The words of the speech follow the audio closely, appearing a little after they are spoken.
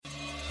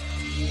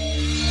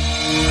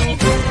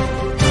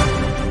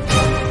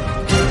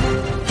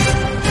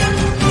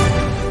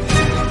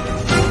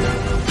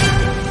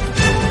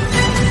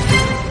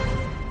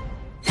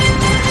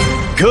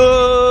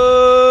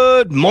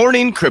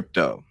Morning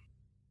Crypto.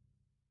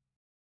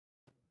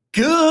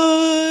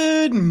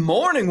 Good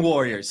morning,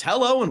 Warriors.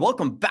 Hello, and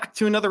welcome back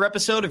to another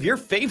episode of your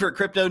favorite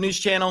crypto news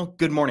channel,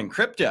 Good Morning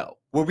Crypto,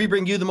 where we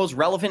bring you the most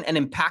relevant and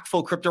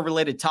impactful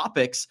crypto-related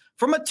topics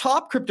from a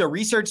top crypto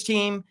research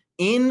team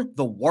in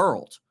the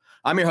world.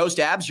 I'm your host,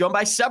 Abs, joined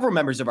by several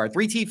members of our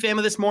 3T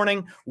family this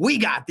morning. We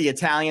got the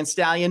Italian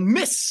stallion,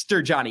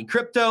 Mr. Johnny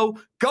Crypto,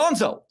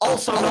 Gonzo,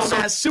 also known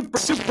as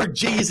Super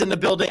G's in the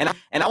building.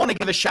 And I want to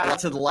give a shout out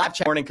to the live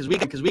chat morning because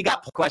we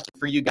got a question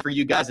for you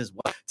guys as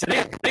well.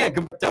 Today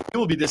we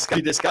will be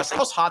discussing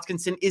how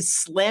Hoskinson is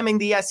slamming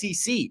the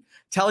SEC,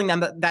 telling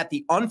them that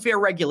the unfair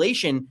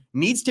regulation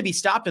needs to be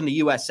stopped in the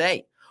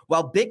USA,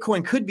 while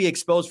Bitcoin could be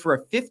exposed for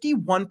a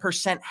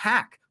 51%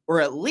 hack,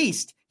 or at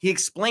least he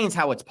explains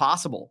how it's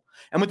possible.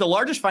 And with the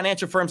largest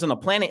financial firms on the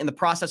planet in the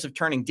process of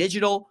turning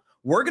digital,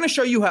 we're going to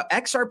show you how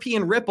XRP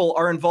and Ripple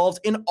are involved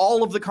in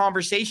all of the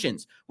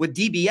conversations, with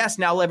DBS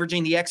now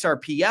leveraging the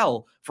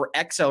XRPL for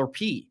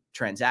XRP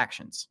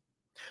transactions.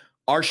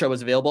 Our show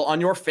is available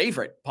on your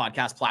favorite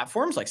podcast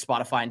platforms like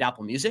Spotify and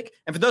Apple Music.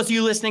 And for those of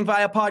you listening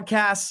via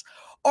podcasts,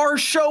 our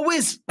show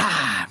is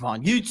live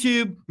on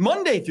YouTube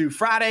Monday through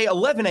Friday,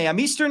 11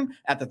 a.m. Eastern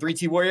at the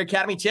 3T Warrior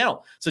Academy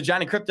channel. So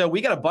Johnny Crypto, we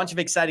got a bunch of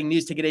exciting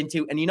news to get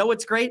into. And you know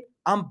what's great?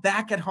 I'm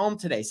back at home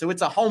today. So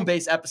it's a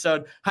home-based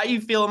episode. How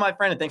you feeling, my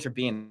friend? And thanks for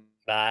being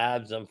here.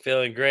 Abs, I'm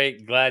feeling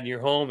great. Glad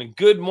you're home. And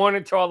good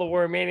morning to all the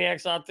Warrior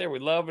Maniacs out there. We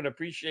love and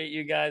appreciate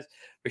you guys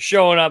for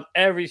showing up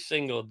every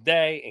single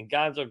day. And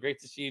Gonzo, great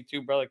to see you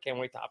too, brother. Can't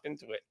wait to hop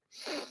into it.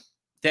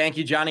 Thank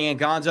you, Johnny and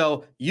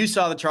Gonzo. You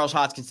saw the Charles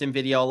Hoskinson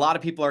video. A lot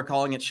of people are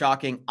calling it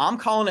shocking. I'm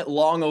calling it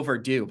long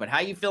overdue. But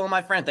how you feeling,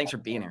 my friend? Thanks for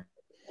being here.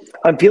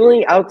 I'm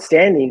feeling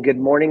outstanding. Good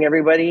morning,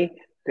 everybody.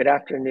 Good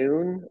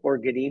afternoon or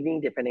good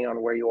evening, depending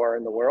on where you are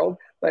in the world.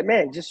 But,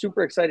 man, just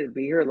super excited to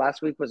be here.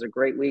 Last week was a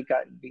great week.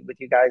 I'd be with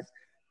you guys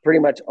pretty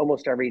much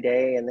almost every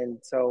day. And then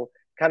so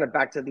kind of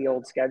back to the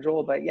old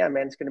schedule. But, yeah,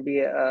 man, it's going to be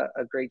a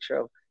great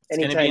show. It's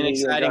going to be an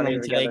exciting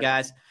one today,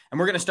 guys. And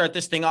we're going to start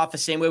this thing off the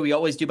same way we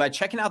always do by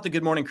checking out the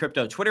Good Morning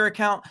Crypto Twitter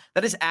account.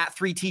 That is at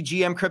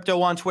 3TGM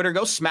Crypto on Twitter.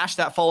 Go smash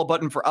that follow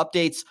button for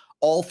updates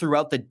all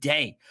throughout the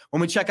day.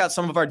 When we check out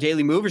some of our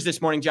daily movers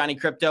this morning, Johnny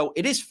Crypto,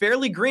 it is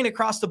fairly green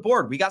across the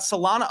board. We got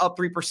Solana up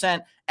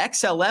 3%,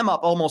 XLM up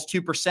almost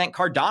 2%,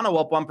 Cardano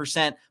up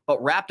 1%,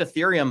 but wrapped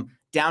Ethereum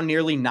down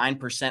nearly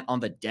 9%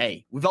 on the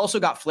day. We've also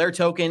got Flare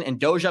Token and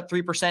Doge up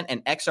 3%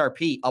 and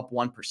XRP up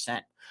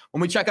 1%.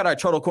 When we check out our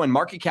total coin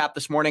market cap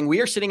this morning, we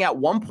are sitting at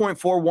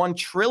 1.41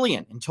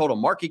 trillion in total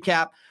market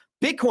cap.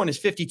 Bitcoin is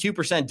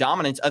 52%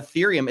 dominance.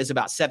 Ethereum is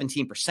about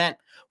 17%.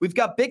 We've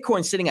got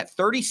Bitcoin sitting at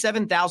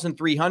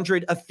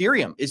 37,300.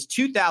 Ethereum is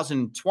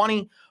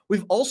 2,020.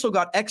 We've also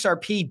got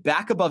XRP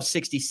back above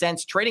 60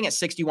 cents, trading at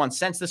 61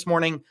 cents this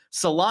morning.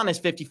 Solana is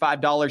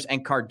 $55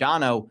 and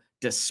Cardano,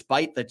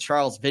 despite the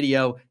Charles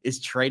video, is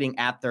trading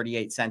at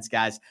 38 cents,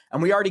 guys.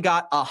 And we already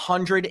got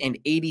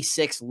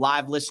 186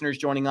 live listeners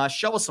joining us.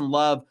 Show us some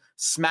love.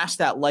 Smash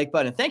that like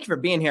button. Thank you for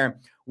being here.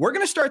 We're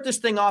going to start this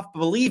thing off.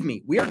 Believe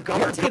me, we are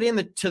going to get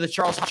into the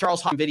Charles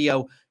Hoskinson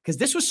video because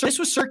this was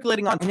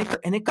circulating on Twitter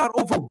and it got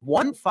over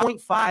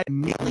 1.5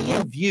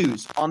 million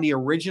views on the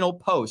original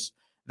post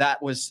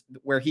that was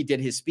where he did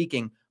his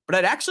speaking. But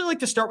I'd actually like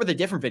to start with a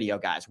different video,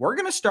 guys. We're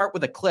going to start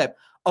with a clip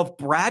of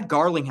Brad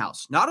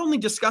Garlinghouse, not only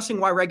discussing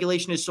why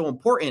regulation is so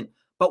important,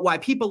 but why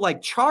people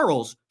like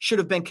Charles should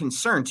have been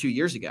concerned 2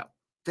 years ago.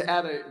 To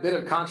add a bit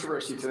of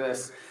controversy to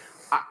this,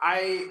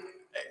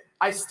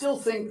 I still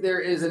think there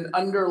is an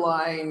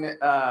underlying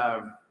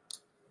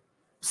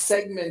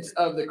segment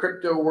of the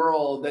crypto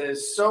world that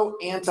is so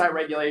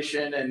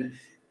anti-regulation and,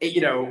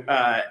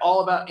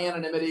 all about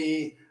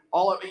anonymity.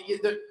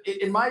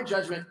 In my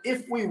judgment,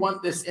 if we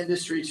want this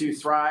industry to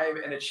thrive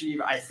and achieve,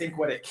 I think,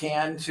 what it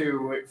can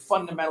to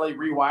fundamentally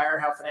rewire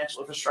how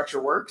financial infrastructure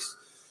works,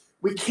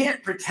 we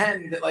can't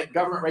pretend that like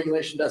government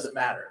regulation doesn't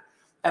matter.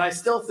 And I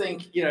still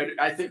think,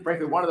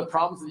 frankly, one of the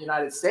problems in the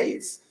United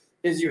States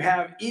is you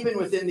have, even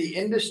within the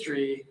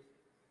industry,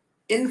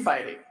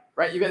 infighting,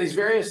 right? You've got these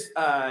various,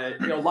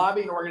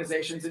 lobbying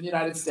organizations in the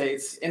United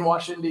States, in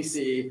Washington,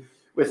 D.C.,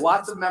 with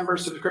lots of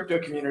members of the crypto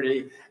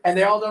community, and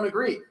they all don't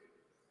agree.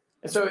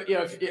 And so,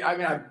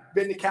 I've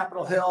been to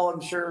Capitol Hill.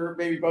 I'm sure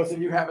maybe both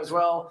of you have as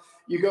well.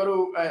 You go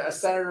to a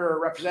senator or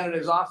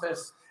representative's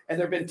office, and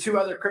there have been two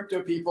other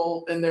crypto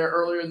people in there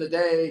earlier in the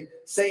day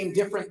saying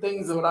different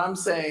things than what I'm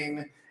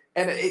saying.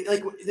 And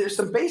there's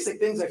some basic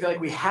things I feel like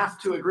we have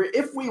to agree.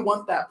 If we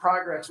want that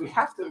progress, we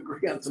have to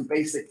agree on some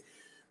basic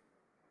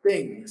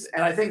things.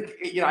 And I think,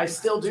 I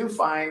still do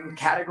find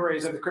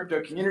categories of the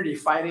crypto community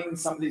fighting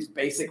some of these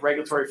basic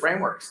regulatory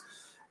frameworks.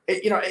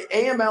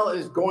 AML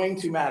is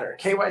going to matter.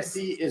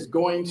 KYC is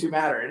going to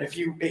matter. And if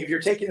you're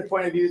taking the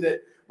point of view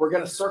that we're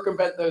going to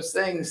circumvent those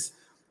things,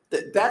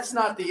 that's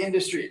not the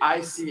industry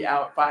I see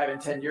out 5 and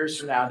 10 years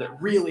from now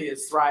that really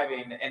is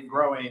thriving and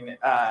growing.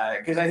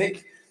 Because I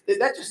think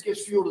that just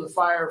gives fuel to the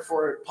fire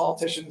for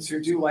politicians who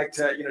do like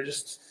to,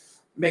 just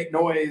make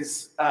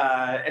noise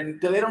and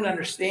they don't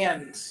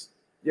understand,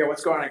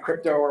 what's going on in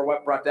crypto or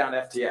what brought down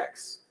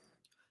FTX.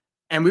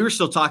 And we were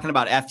still talking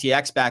about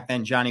FTX back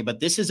then, Johnny, but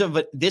this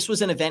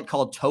was an event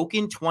called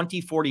Token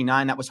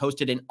 2049 that was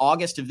hosted in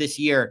August of this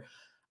year.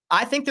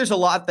 I think there's a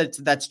lot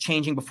that's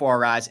changing before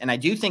our eyes. And I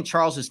do think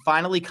Charles is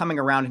finally coming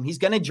around and he's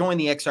going to join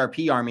the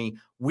XRP army.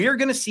 We're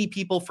going to see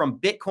people from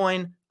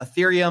Bitcoin,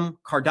 Ethereum,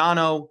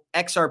 Cardano,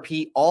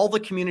 XRP, all the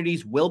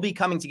communities will be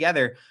coming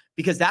together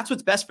because that's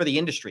what's best for the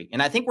industry. And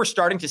I think we're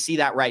starting to see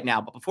that right now.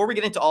 But before we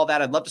get into all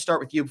that, I'd love to start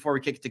with you before we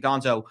kick it to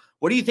Gonzo.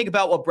 What do you think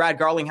about what Brad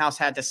Garlinghouse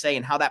had to say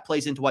and how that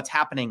plays into what's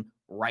happening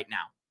right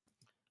now?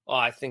 Well,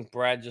 I think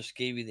Brad just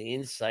gave you the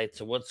insight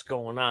to what's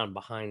going on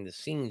behind the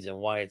scenes and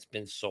why it's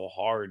been so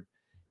hard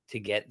to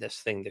get this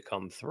thing to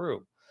come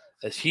through.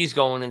 As he's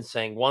going and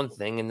saying one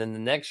thing, and then the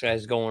next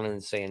guy's going in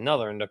and saying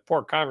another, and the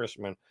poor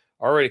congressman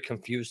already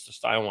confused.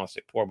 I don't want to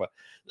say poor, but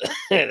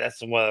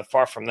that's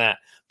far from that.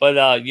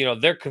 But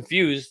they're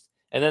confused,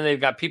 and then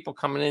they've got people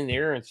coming in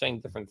here and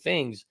saying different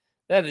things.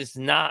 That is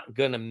not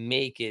going to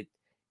make it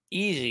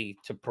easy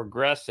to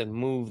progress and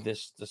move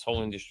this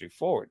whole industry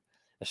forward,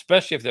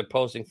 especially if they're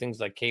posting things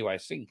like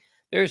KYC.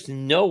 There's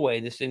no way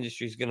this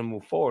industry is going to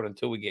move forward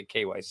until we get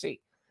KYC.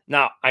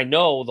 Now, I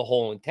know the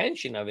whole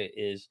intention of it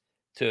is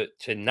to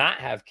not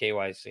have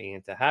KYC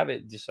and to have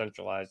it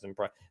decentralized,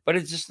 but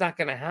it's just not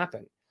going to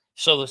happen.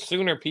 So the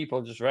sooner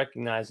people just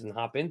recognize and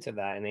hop into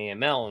that, and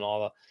AML and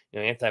all the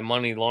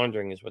anti-money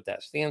laundering is what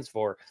that stands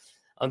for,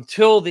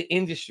 until the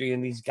industry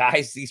and these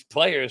guys, these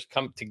players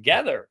come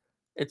together,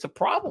 it's a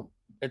problem.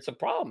 It's a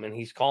problem, and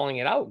he's calling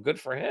it out. Good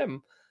for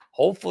him.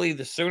 Hopefully,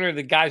 the sooner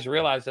the guys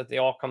realize that they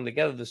all come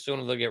together, the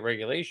sooner they'll get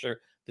regulation,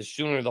 the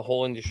sooner the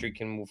whole industry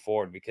can move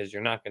forward, because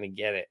you're not going to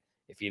get it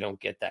if you don't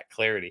get that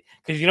clarity.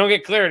 Because you don't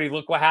get clarity,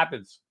 look what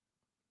happens.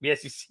 The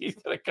SEC is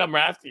going to come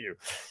after you.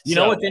 You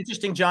know what's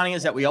interesting, Johnny,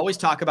 is that we always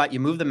talk about you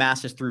move the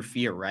masses through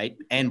fear, right?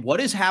 And what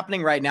is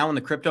happening right now in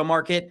the crypto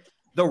market,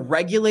 the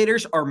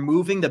regulators are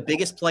moving the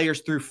biggest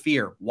players through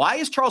fear. Why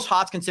is Charles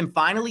Hoskinson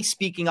finally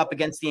speaking up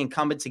against the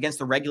incumbents, against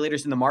the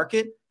regulators in the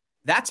market?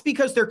 That's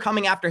because they're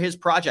coming after his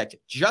project.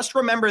 Just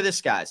remember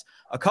this, guys.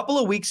 A couple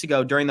of weeks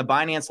ago during the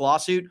Binance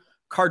lawsuit,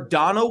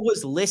 Cardano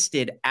was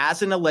listed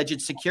as an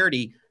alleged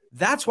security.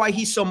 That's why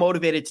he's so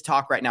motivated to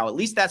talk right now. At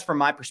least that's from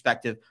my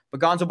perspective. But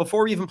Gonzo,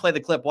 before we even play the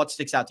clip, what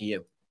sticks out to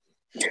you?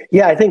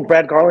 Yeah, I think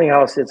Brad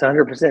Garlinghouse is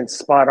 100%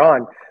 spot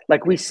on.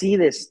 Like, we see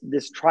this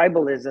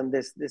tribalism,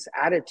 this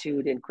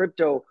attitude in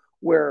crypto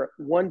where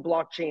one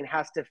blockchain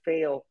has to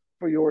fail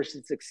for yours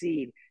to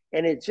succeed,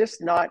 and it's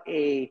just not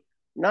a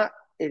I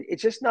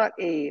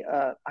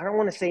don't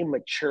want to say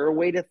mature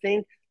way to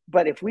think,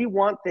 but if we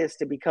want this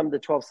to become the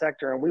 12th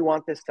sector and we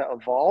want this to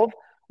evolve,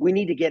 we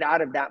need to get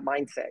out of that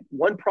mindset.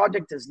 One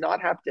project does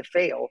not have to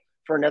fail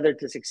for another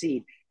to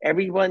succeed.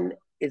 Everyone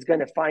is going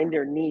to find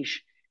their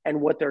niche and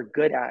what they're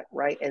good at,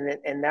 right?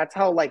 And that's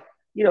how,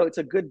 it's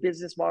a good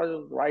business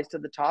model rise to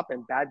the top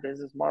and bad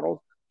business models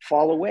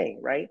fall away,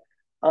 right?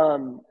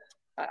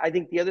 I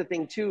think the other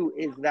thing too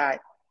is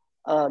that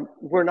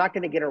we're not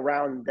going to get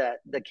around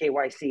the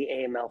KYC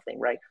AML thing,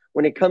 right?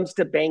 When it comes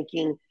to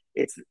banking,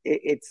 it's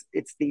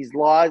these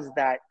laws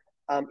that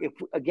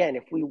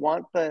if we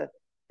want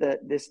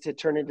this to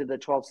turn into the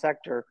 12th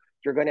sector,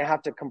 you're going to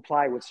have to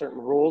comply with certain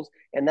rules,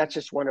 and that's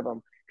just one of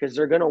them, because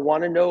they're going to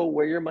want to know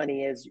where your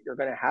money is. You're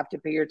going to have to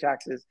pay your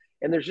taxes,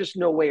 and there's just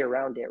no way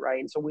around it, right?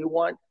 And so we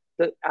want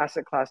the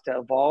asset class to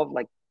evolve.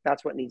 Like,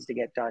 that's what needs to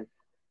get done.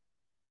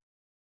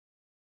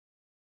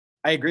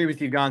 I agree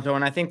with you, Gonzo,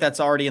 and I think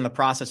that's already in the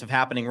process of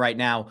happening right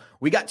now.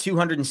 We got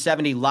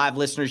 270 live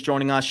listeners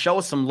joining us. Show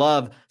us some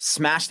love.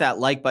 Smash that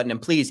like button,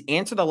 and please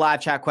answer the live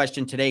chat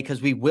question today,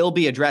 because we will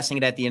be addressing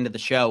it at the end of the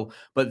show.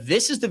 But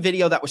this is the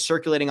video that was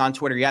circulating on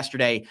Twitter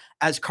yesterday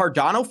as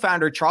Cardano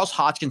founder Charles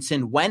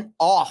Hoskinson went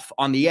off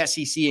on the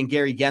SEC and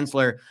Gary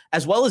Gensler,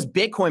 as well as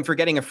Bitcoin for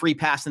getting a free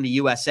pass in the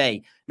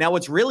USA. Now,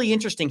 what's really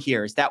interesting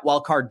here is that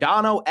while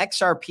Cardano,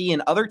 XRP,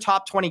 and other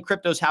top 20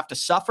 cryptos have to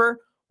suffer,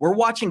 we're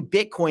watching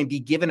Bitcoin be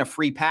given a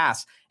free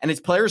pass. And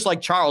it's players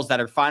like Charles that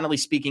are finally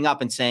speaking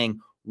up and saying,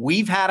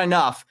 we've had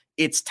enough.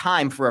 It's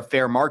time for a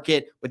fair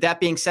market. With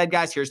that being said,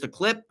 guys, here's the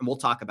clip and we'll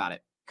talk about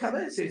it. Come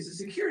in and say it's a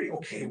security.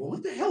 Okay, well,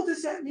 what the hell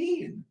does that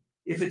mean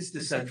if it's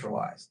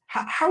decentralized?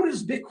 How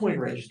does Bitcoin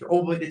register?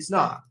 Oh, but it's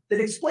not.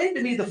 Then explain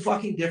to me the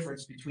fucking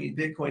difference between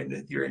Bitcoin and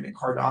Ethereum and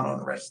Cardano and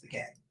the rest of the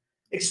gang.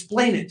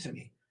 Explain it to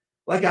me.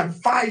 Like I'm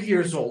 5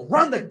 years old.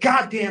 Run the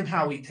goddamn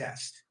Howey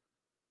test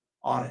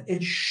on it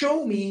and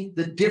show me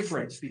the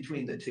difference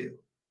between the two.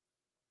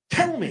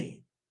 Tell me,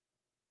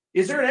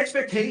 is there an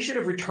expectation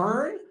of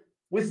return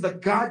with the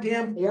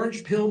goddamn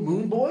orange pill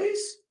moon boys?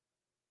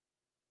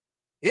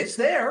 It's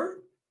there.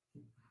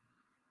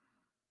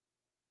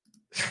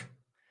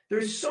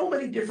 There's so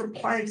many different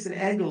planks and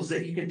angles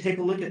that you can take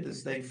a look at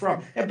this thing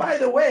from. And by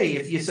the way,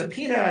 if you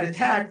subpoena and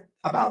attack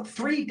about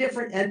 3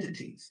 different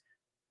entities,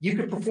 you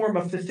could perform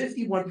a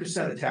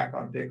 51% attack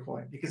on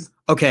Bitcoin. Because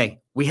okay,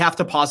 we have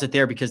to pause it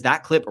there because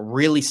that clip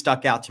really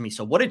stuck out to me.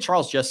 So what did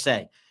Charles just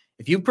say?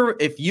 If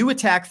you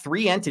attack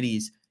 3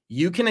 entities,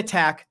 you can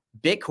attack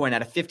Bitcoin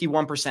at a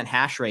 51%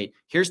 hash rate.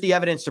 Here's the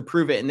evidence to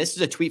prove it. And this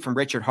is a tweet from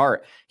Richard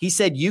Hart. He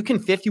said, you can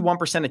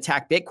 51%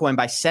 attack Bitcoin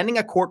by sending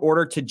a court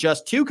order to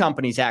just two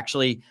companies,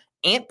 actually,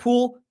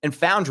 Antpool and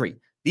Foundry.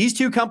 These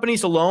two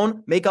companies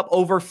alone make up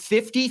over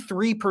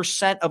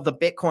 53% of the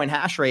Bitcoin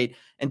hash rate.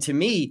 And to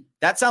me,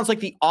 that sounds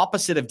like the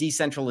opposite of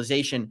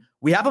decentralization.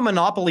 We have a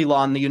monopoly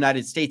law in the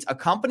United States. A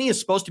company is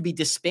supposed to be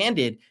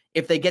disbanded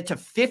if they get to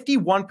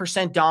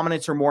 51%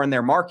 dominance or more in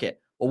their market.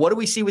 Well, what do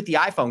we see with the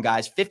iPhone,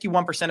 guys?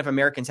 51% of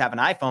Americans have an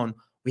iPhone.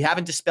 We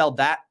haven't dispelled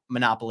that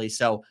monopoly.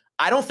 So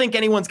I don't think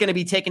anyone's going to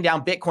be taking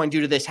down Bitcoin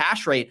due to this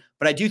hash rate,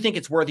 but I do think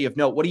it's worthy of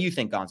note. What do you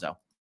think, Gonzo?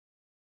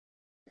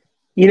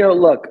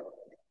 Look,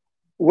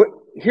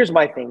 here's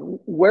my thing.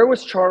 Where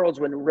was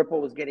Charles when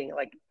Ripple was getting,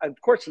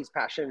 of course he's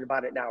passionate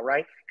about it now,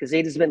 right? Because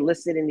Ada's been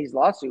listed in these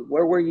lawsuits.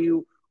 Where were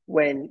you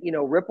when,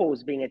 Ripple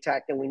was being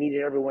attacked and we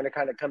needed everyone to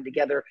kind of come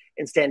together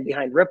and stand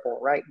behind Ripple,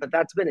 right? But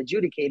that's been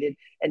adjudicated.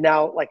 And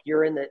now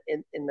you're in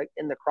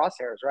the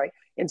crosshairs, right?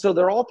 And so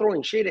they're all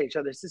throwing shade at each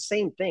other. It's the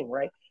same thing,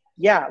 right?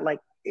 Yeah.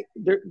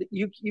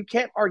 You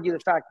can't argue the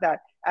fact that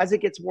as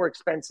it gets more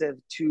expensive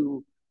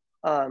to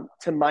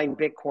mine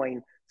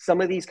Bitcoin, some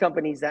of these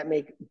companies that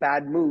make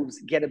bad moves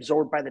get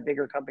absorbed by the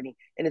bigger company,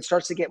 and it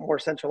starts to get more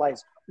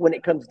centralized when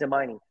it comes to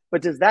mining.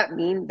 But does that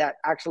mean that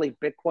actually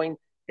Bitcoin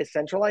is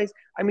centralized?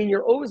 I mean,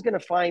 you're always going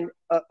to find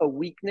a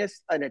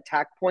weakness, an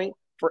attack point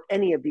for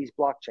any of these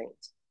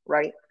blockchains,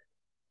 right?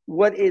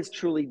 What is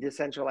truly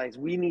decentralized?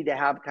 We need to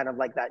have kind of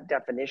that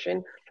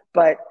definition.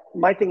 But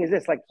my thing is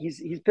this,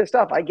 he's pissed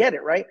off. I get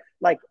it, right?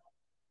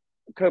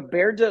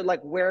 Compared to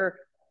where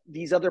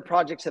these other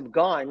projects have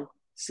gone,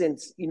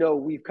 since,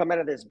 we've come out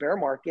of this bear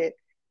market,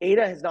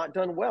 ADA has not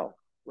done well,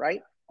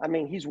 right? I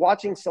mean, he's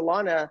watching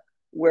Solana,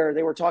 where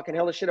they were talking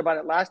hella shit about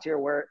it last year,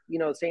 where,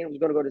 saying it was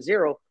going to go to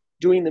zero,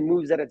 doing the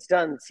moves that it's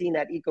done, seeing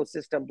that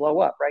ecosystem blow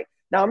up, right?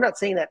 Now, I'm not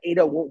saying that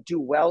ADA won't do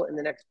well in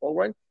the next bull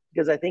run,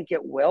 because I think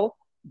it will.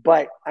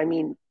 But, I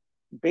mean,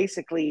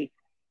 basically,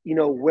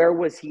 where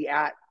was he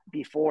at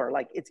before?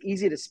 It's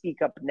easy to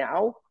speak up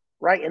now,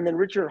 right? And then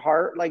Richard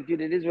Hart,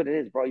 dude, it is what it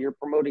is, bro. You're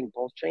promoting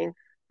Pulse Chain.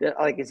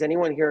 Is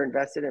anyone here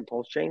invested in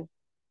Pulse Chain?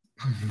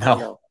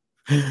 No.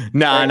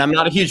 No, right. And I'm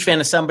not a huge fan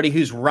of somebody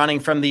who's running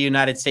from the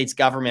United States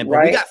government.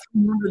 But we got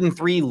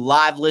 303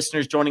 live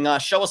listeners joining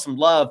us. Show us some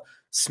love.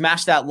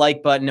 Smash that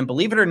like button. And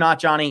believe it or not,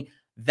 Johnny,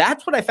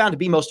 that's what I found to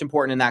be most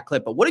important in that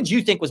clip. But what did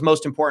you think was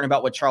most important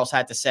about what Charles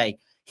had to say?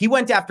 He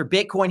went after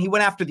Bitcoin. He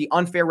went after the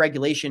unfair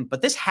regulation.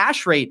 But this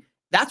hash rate,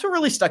 that's what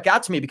really stuck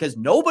out to me, because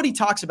nobody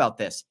talks about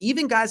this.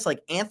 Even guys like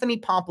Anthony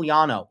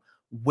Pompliano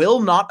will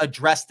not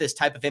address this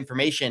type of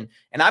information.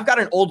 And I've got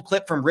an old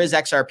clip from Riz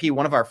XRP,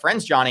 one of our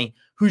friends, Johnny,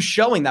 who's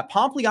showing that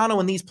Pompliano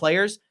and these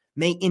players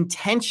may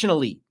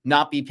intentionally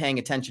not be paying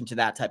attention to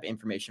that type of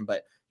information.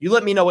 But you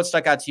let me know what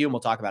stuck out to you and we'll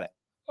talk about it.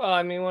 Well,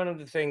 I mean, one of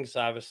the things,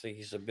 obviously,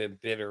 he's a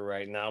bit bitter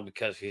right now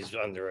because he's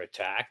under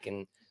attack,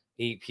 and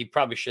he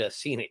probably should have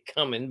seen it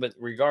coming. But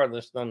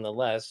regardless,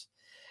 nonetheless,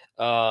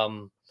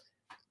 whenever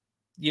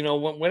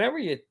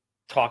you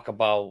talk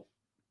about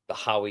the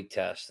Howey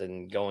test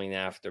and going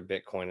after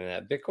Bitcoin and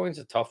that, Bitcoin's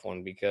a tough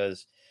one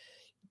because,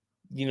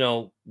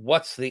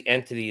 what's the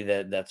entity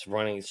that's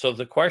running? So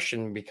the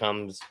question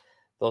becomes,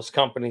 those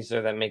companies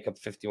there that make up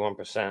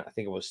 51%, I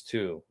think it was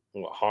two,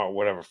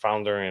 whatever,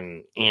 Founder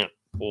and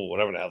Antpool,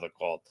 whatever the hell they're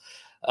called.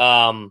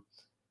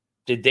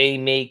 Did they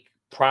make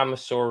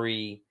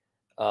promissory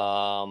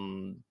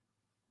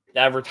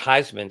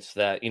advertisements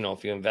that,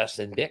 if you invest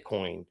in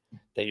Bitcoin,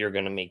 that you're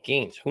going to make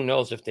gains? Who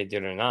knows if they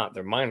did or not?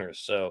 They're miners.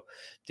 So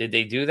did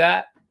they do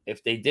that?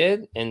 If they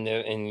did, and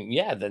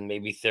then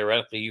maybe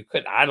theoretically you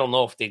could. I don't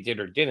know if they did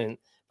or didn't,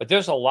 but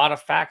there's a lot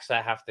of facts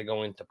that have to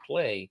go into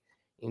play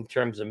in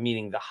terms of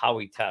meeting the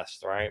Howey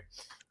test, right?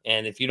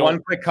 And if you don't,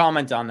 one quick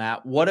comment on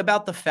that. What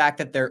about the fact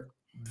that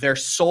they're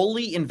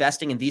solely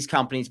investing in these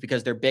companies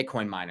because they're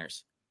Bitcoin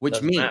miners,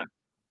 which means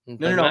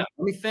no. Let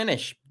me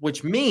finish.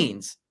 Which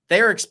means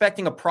they are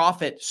expecting a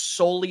profit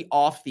solely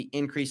off the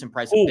increase in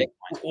price of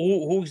Bitcoin.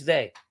 Who's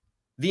they?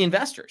 The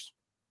investors.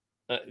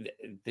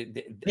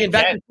 The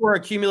investors who are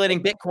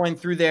accumulating Bitcoin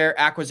through their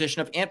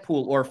acquisition of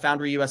Antpool or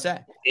Foundry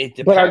USA.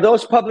 But are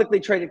those publicly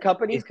traded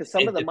companies? Because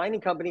some of the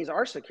mining companies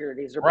are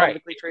securities. They're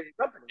publicly traded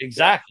companies.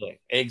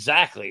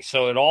 Exactly.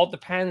 So it all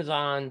depends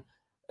on.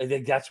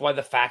 That's why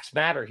the facts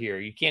matter here.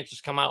 You can't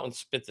just come out and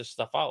spit this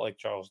stuff out like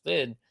Charles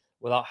did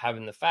without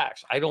having the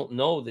facts. I don't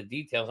know the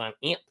details on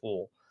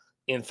Antpool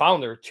and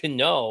Founder to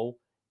know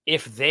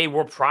if they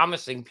were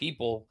promising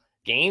people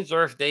gains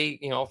or if they,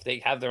 if they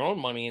have their own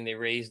money and they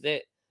raised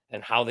it,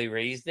 and how they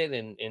raised it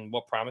and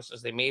what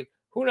promises they made.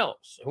 Who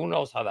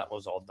knows how that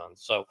was all done.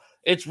 So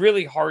it's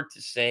really hard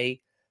to say.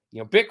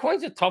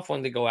 Bitcoin's a tough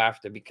one to go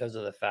after because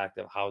of the fact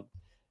of how,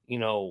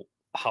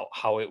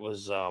 how it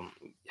was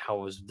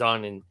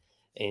done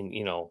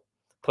and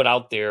put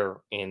out there.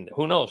 And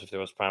who knows if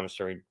there was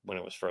promissory when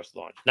it was first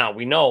launched. Now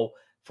we know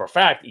for a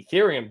fact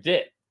Ethereum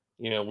did.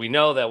 We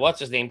know that what's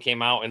his name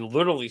came out and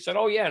literally said,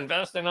 "Oh yeah,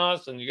 invest in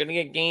us and you're going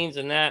to get gains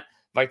in that."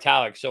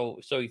 Vitalik. So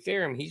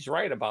Ethereum, he's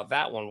right about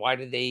that one. Why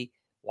did they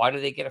Why do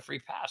they get a free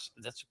pass?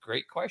 That's a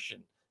great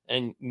question.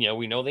 And,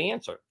 we know the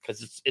answer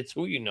because it's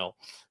who you know,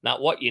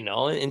 not what you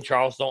know. And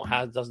Charles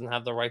doesn't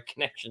have the right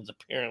connections,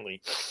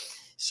 apparently.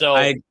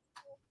 So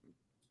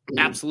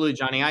absolutely,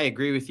 Johnny, I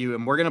agree with you.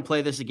 And we're going to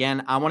play this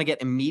again. I want to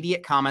get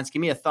immediate comments.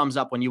 Give me a thumbs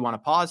up when you want to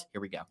pause.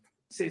 Here we go.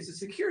 Say it's a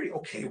security.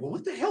 Okay, well,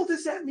 what the hell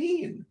does that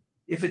mean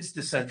if it's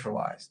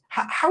decentralized?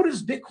 How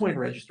does Bitcoin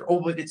register?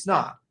 Oh, but it's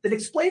not. Then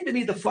explain to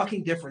me the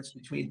fucking difference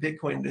between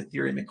Bitcoin and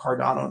Ethereum and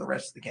Cardano and the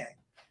rest of the gang.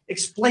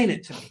 Explain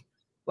it to me.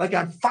 Like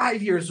I'm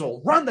 5 years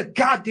old. Run the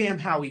goddamn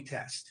Howey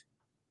test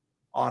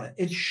on it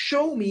and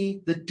show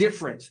me the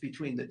difference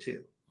between the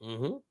two.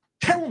 Mm-hmm.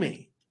 Tell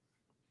me,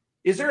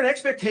 is there an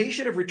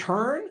expectation of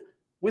return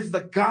with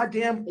the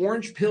goddamn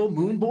orange pill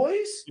moon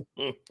boys?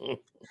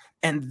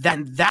 And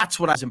then that's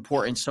what is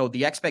important. So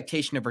the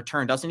expectation of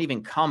return doesn't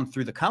even come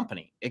through the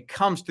company. It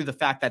comes through the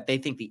fact that they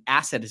think the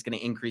asset is going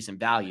to increase in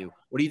value.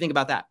 What do you think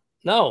about that?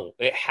 No,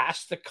 it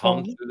has to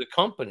come through the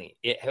company.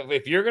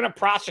 If you're going to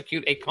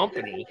prosecute a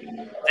company,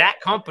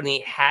 that company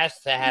has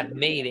to have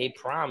made a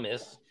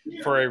promise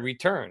for a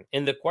return.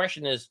 And the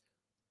question is,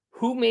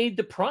 who made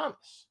the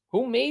promise?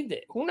 Who made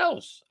it? Who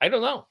knows? I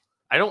don't know.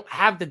 I don't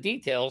have the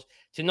details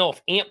to know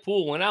if Ant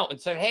Pool went out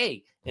and said,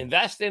 hey,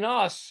 invest in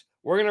us.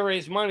 We're going to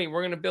raise money.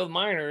 We're going to build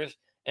miners,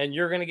 and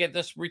you're going to get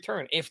this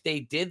return. If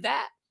they did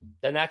that,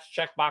 then that's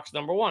checkbox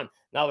number one.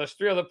 Now, there's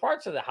 3 other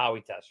parts of the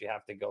Howey test you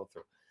have to go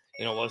through.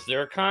 Was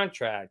there a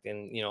contract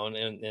and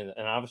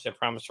obviously a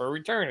promise for a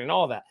return and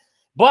all that.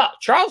 But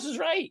Charles is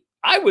right.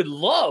 I would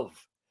love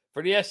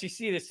for the SEC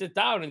to sit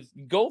down and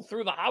go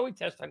through the Howey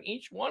test on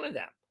each one of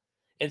them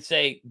and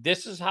say,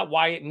 this is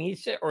why it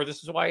meets it or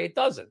this is why it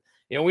doesn't.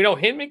 We know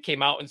Hinman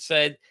came out and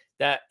said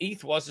that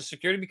ETH was a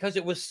security because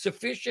it was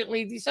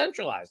sufficiently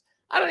decentralized.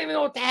 I don't even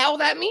know what the hell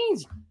that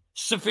means,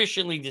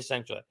 sufficiently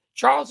decentralized.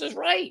 Charles is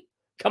right.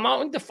 Come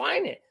out and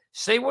define it.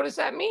 Say, what does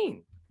that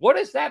mean? What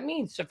does that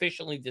mean,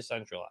 sufficiently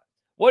decentralized?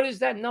 What is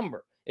that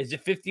number? Is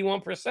it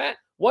 51%?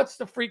 What's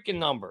the freaking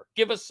number?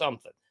 Give us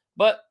something.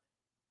 But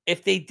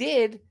if they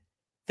did,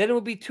 then it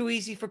would be too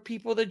easy for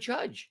people to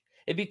judge.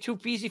 It'd be too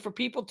easy for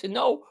people to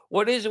know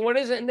what is and what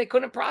isn't, and they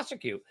couldn't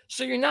prosecute.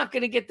 So you're not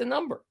going to get the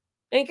number.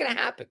 It ain't going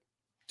to happen.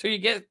 Till you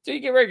get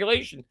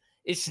regulation.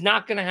 It's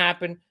not going to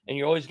happen, and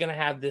you're always going to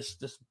have this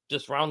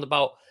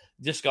roundabout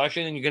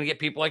discussion, and you're going to get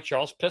people like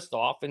Charles pissed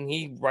off, and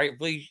he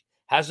rightfully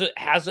has a.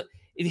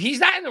 He's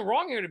not in the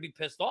wrong here to be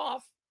pissed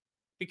off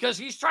because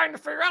he's trying to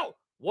figure out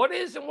what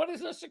is and what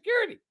isn't a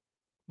security.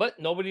 But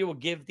nobody will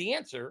give the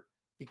answer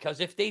because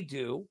if they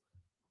do,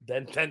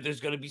 then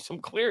there's going to be some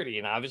clarity.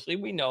 And obviously,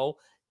 we know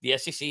the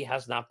SEC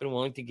has not been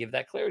willing to give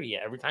that clarity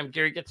yet. Every time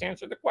Gary gets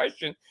answered the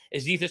question,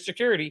 is ETH a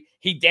security?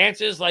 He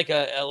dances like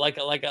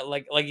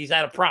he's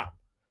at a prom.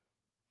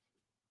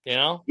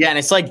 Yeah, and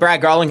it's like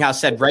Brad Garlinghouse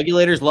said,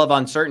 regulators love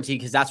uncertainty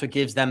because that's what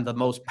gives them the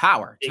most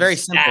power. It's very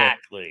simple.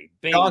 Exactly.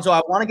 Alonzo,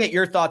 I want to get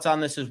your thoughts on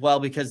this as well,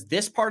 because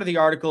this part of the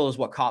article is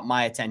what caught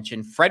my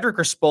attention. Frederick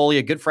Rispoli,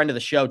 a good friend of the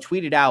show,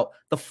 tweeted out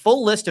the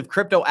full list of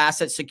crypto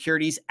asset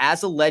securities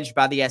as alleged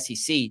by the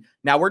SEC.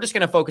 Now, we're just going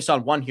to focus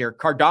on one here,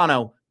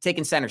 Cardano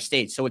taking center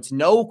stage. So it's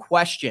no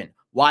question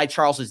why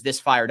Charles is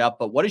this fired up.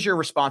 But what is your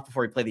response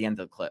before we play the end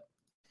of the clip?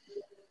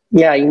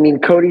 Yeah, you mean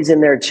Cody's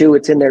in there too.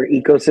 It's in their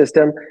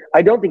ecosystem.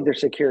 I don't think they're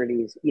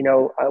securities.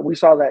 We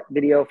saw that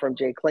video from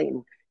Jay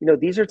Clayton.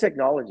 These are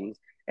technologies.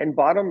 And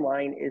bottom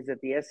line is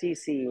that the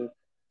SEC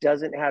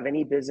doesn't have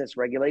any business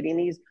regulating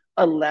these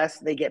unless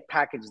they get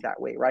packaged that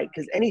way, right?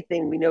 Because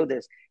anything, we know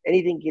this,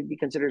 anything can be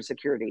considered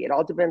security. It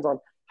all depends on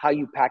how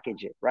you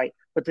package it, right?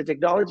 But the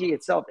technology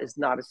itself is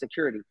not a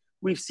security.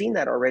 We've seen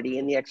that already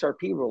in the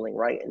XRP ruling,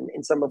 right?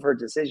 In some of her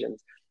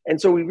decisions. And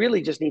so we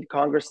really just need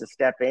Congress to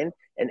step in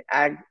and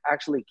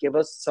actually give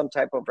us some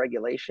type of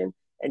regulation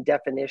and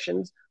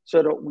definitions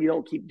so that we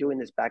don't keep doing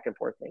this back and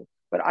forth thing.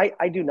 But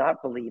I do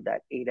not believe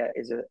that ADA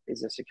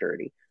is a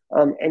security.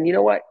 And you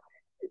know what?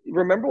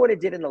 Remember what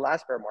it did in the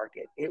last bear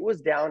market. It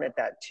was down at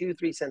that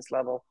 2-3 cents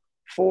level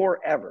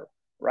forever,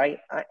 right?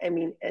 I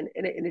mean, and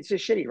it's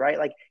just shitty, right?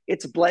 Like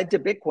it's bled to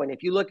Bitcoin.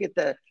 If you look at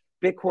the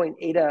Bitcoin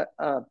ADA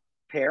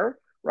pair,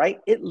 right?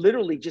 It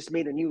literally just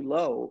made a new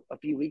low a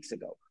few weeks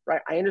ago, right?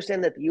 I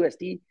understand that the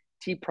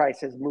USDT price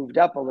has moved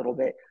up a little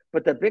bit,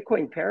 but the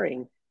Bitcoin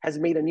pairing has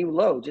made a new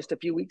low just a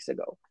few weeks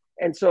ago.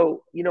 And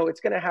so, it's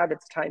going to have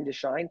its time to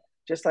shine,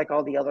 just like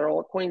all the other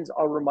altcoins.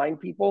 I'll remind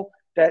people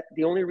that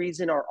the only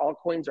reason our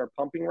altcoins are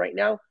pumping right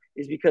now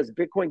is because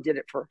Bitcoin did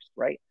it first,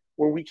 right?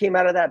 When we came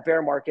out of that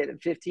bear market at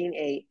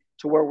 15.8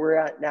 to where we're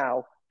at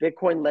now,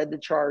 Bitcoin led the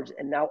charge,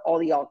 and now all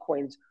the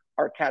altcoins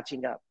are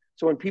catching up.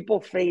 So when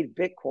people fade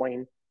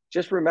Bitcoin,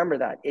 just remember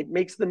that. It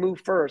makes the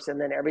move first, and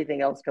then everything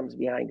else comes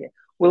behind it.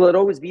 Will it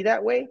always be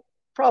that way?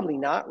 Probably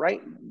not, right?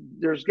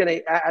 There's going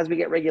to, as we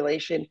get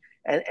regulation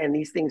and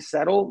these things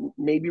settle,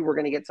 maybe we're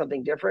going to get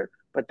something different,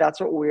 but that's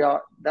what we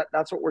are.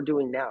 That's what we're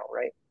doing now,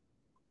 right?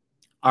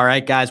 All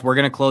right, guys, we're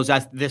going to close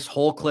this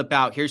whole clip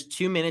out. Here's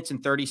 2 minutes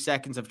and 30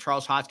 seconds of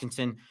Charles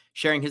Hoskinson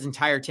sharing his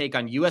entire take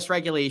on U.S.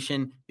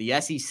 regulation,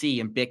 the SEC,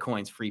 and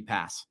Bitcoin's free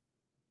pass.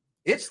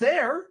 It's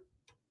there.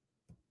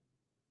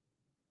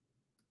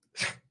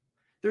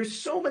 There's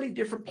so many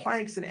different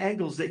planks and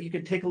angles that you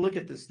can take a look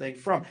at this thing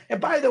from. And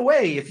by the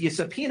way, if you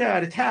subpoena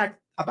and attack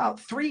about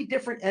 3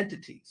 different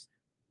entities,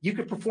 you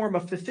could perform a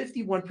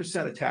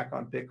 51% attack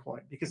on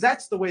Bitcoin, because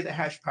that's the way the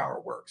hash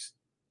power works.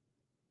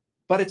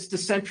 But it's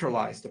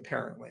decentralized,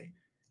 apparently.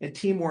 And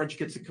Team Orange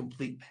gets a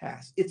complete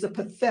pass. It's a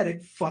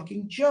pathetic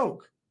fucking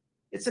joke.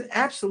 It's an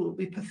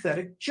absolutely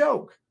pathetic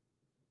joke.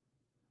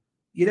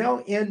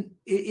 And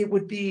it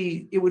would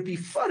be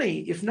funny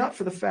if not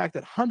for the fact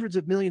that hundreds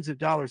of millions of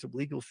dollars of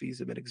legal fees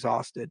have been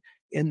exhausted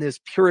in this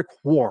Pyrrhic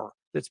war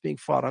that's being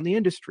fought on the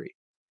industry.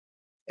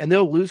 And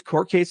they'll lose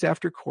court case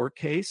after court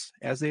case,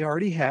 as they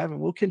already have,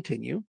 and will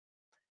continue.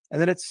 And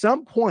then at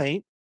some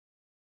point,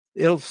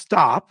 it'll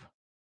stop.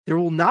 There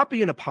will not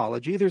be an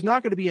apology. There's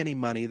not going to be any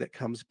money that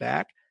comes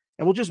back,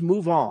 and we'll just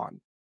move on.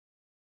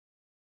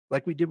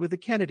 Like we did with the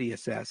Kennedy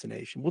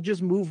assassination. We'll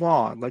just move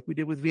on. Like we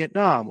did with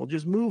Vietnam. We'll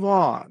just move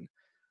on.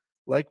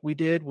 Like we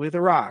did with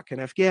Iraq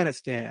and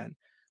Afghanistan.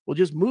 We'll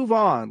just move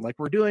on, like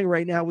we're doing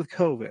right now with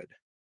COVID.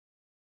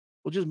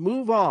 We'll just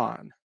move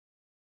on,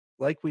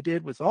 like we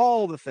did with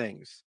all the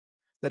things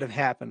that have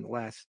happened the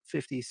last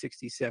 50,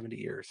 60, 70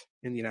 years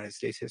in the United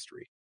States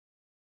history.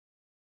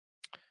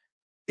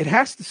 It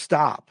has to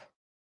stop.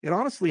 It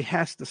honestly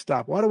has to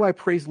stop. Why do I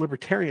praise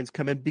libertarians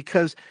come in?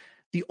 Because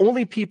the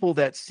only people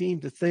that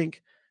seem to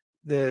think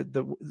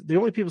the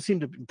only people seem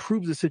to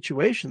improve the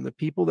situation, the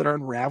people that are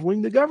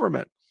unraveling the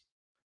government.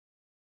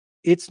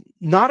 It's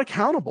not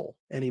accountable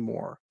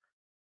anymore.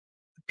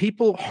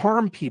 People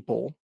harm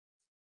people,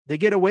 they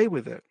get away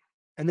with it,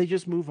 and they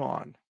just move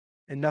on,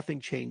 and nothing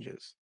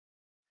changes.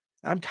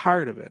 I'm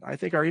tired of it. I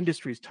think our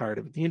industry is tired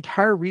of it. The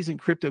entire reason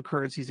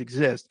cryptocurrencies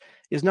exist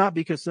is not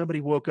because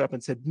somebody woke up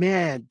and said,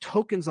 man,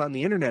 tokens on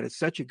the internet is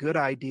such a good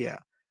idea.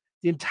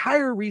 The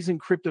entire reason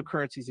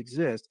cryptocurrencies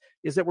exist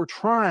is that we're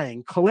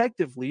trying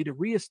collectively to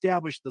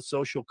reestablish the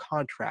social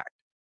contract,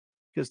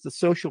 because the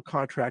social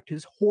contract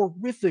is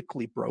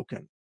horrifically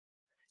broken.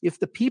 If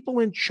the people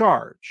in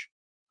charge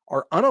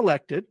are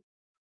unelected,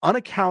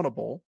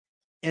 unaccountable,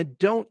 and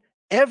don't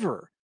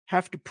ever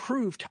have to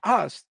prove to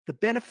us, the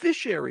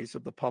beneficiaries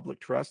of the public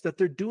trust, that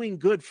they're doing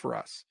good for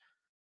us.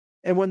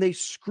 And when they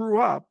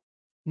screw up,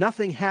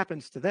 nothing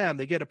happens to them.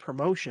 They get a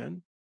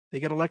promotion,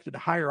 they get elected to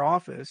higher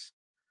office,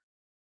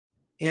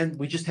 and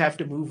we just have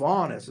to move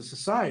on as a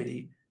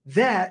society.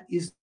 That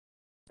is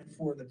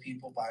for the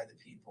people, by the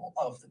people,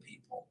 of the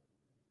people.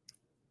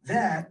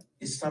 That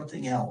is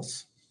something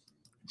else.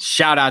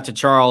 Shout out to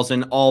Charles.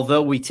 And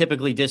although we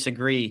typically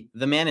disagree,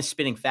 the man is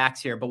spitting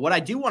facts here. But what I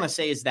do want to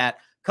say is that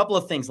a couple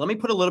of things. Let me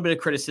put a little bit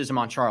of criticism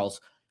on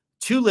Charles.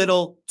 Too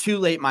little, too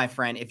late, my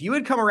friend. If you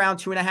had come around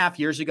 2.5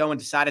 years ago and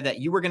decided that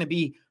you were going to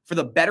be for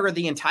the better of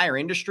the entire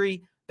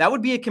industry, that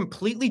would be a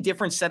completely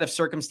different set of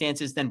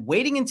circumstances than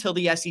waiting until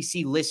the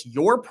SEC lists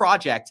your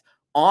project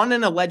on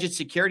an alleged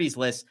securities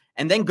list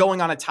and then going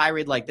on a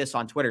tirade like this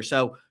on Twitter.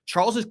 So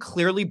Charles is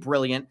clearly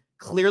brilliant,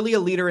 clearly a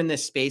leader in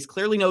this space,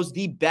 clearly knows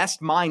the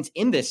best minds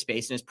in this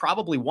space, and is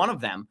probably one of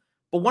them.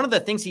 But one of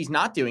the things he's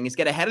not doing is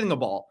get ahead of the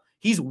ball.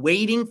 He's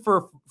waiting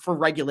for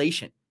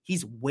regulation.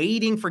 He's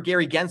waiting for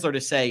Gary Gensler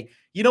to say,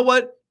 you know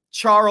what,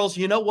 Charles,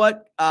 you know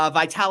what,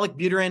 Vitalik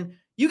Buterin,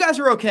 you guys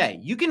are okay.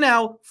 You can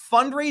now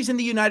fundraise in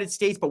the United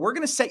States, but we're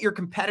going to set your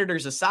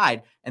competitors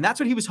aside. And that's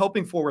what he was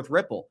hoping for with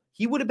Ripple.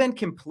 He would have been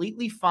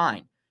completely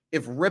fine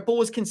if Ripple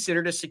was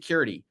considered a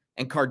security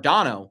and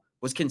Cardano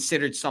was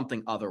considered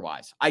something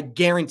otherwise. I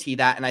guarantee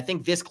that. And I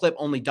think this clip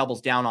only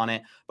doubles down on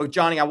it. But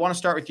Johnny, I want to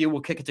start with you.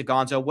 We'll kick it to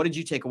Gonzo. What did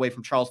you take away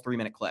from Charles'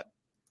 3-minute clip?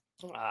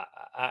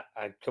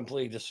 I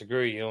completely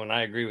disagree with you, and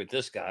I agree with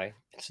this guy.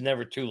 It's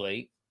never too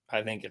late.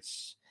 I think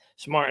it's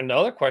smart. And the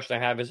other question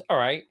I have is, all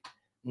right,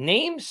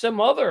 name some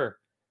other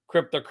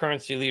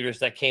cryptocurrency leaders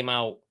that came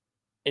out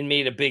and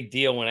made a big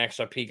deal when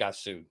XRP got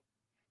sued.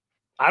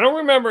 I don't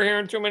remember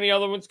hearing too many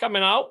other ones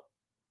coming out.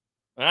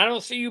 And I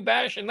don't see you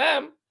bashing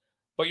them,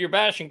 but you're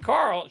bashing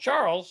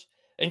Charles,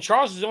 and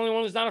Charles is the only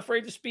one who's not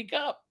afraid to speak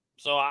up.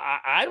 So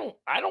I don't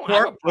have a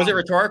problem. Was it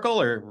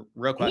rhetorical or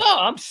real question? No,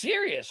 I'm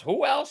serious.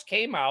 Who else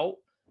came out?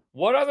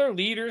 What other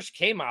leaders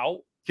came out?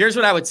 Here's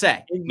what I would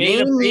say.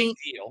 Made a big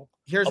deal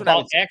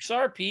about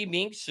XRP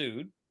being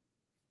sued.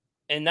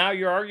 And now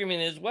your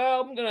argument is,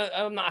 well,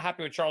 I'm not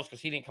happy with Charles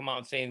because he didn't come out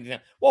and say anything.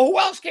 Well, who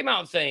else came out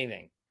and said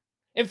anything?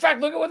 In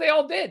fact, look at what they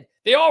all did.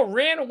 They all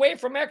ran away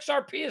from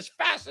XRP as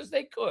fast as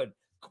they could.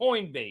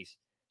 Coinbase,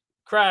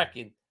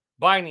 Kraken,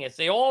 Binance,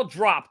 they all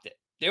dropped it.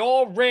 They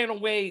all ran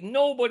away.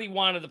 Nobody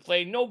wanted to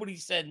play. Nobody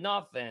said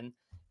nothing.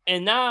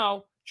 And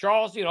now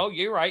Charles,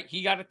 you're right.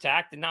 He got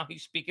attacked and now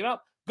he's speaking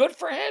up. Good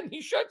for him.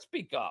 He should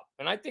speak up.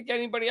 And I think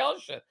anybody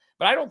else should.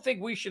 But I don't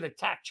think we should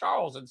attack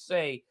Charles and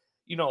say,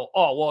 oh,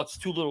 well, it's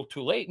too little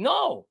too late.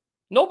 No,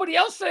 nobody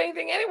else said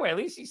anything anyway. At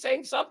least he's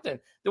saying something.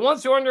 The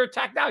ones who are under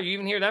attack now, you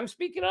even hear them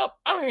speaking up?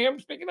 I don't even hear them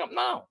speaking up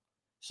now.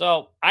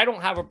 So I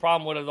don't have a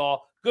problem with it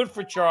all. Good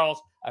for Charles.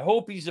 I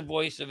hope he's the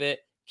voice of it.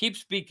 Keep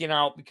speaking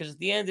out because at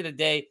the end of the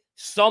day,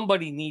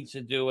 somebody needs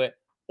to do it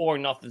or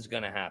nothing's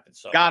going to happen.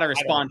 So gotta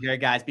respond here,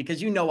 guys,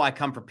 because I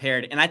come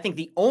prepared. And I think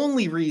the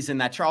only reason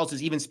that Charles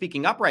is even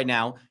speaking up right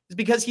now is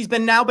because he's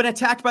now been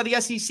attacked by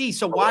the SEC.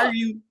 So why are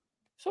you?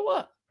 So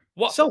what?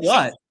 So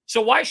what?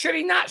 So why should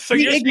he not? So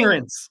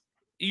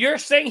you're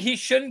saying he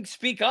shouldn't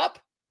speak up?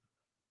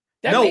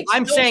 No,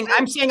 I'm saying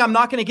I'm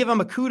not going to give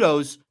him a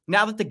kudos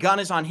now that the gun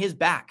is on his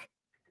back.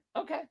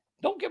 Okay,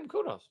 don't give him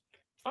kudos.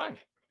 Fine,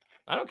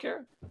 I don't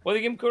care whether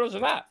you give him kudos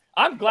or not.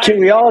 I'm glad. Can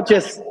we all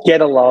just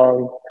get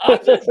along? I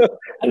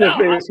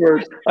know.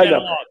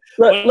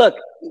 Look,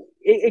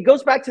 it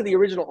goes back to the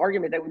original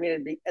argument that we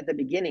made at the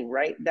beginning,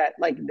 right? That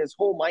like this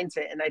whole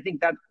mindset, and I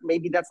think that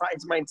maybe that's not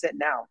his mindset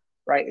now,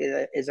 right?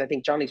 Is I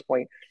think Johnny's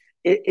point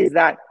is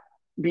that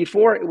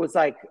before it was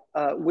like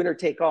winner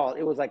take all.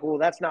 It was like, well,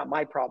 that's not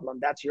my problem,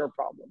 that's your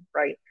problem,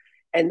 right?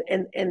 And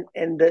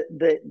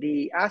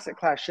the asset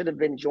class should have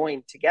been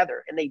joined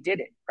together, and they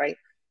didn't, right?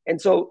 And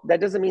so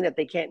that doesn't mean that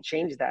they can't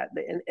change that.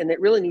 And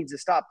it really needs to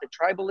stop the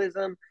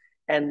tribalism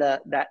and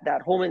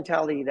that whole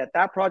mentality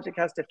that project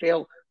has to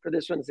fail for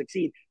this one to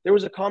succeed. There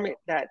was a comment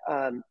that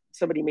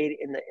somebody made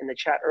in the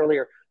chat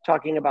earlier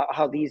talking about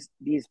how these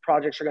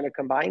projects are going to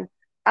combine.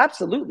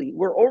 Absolutely.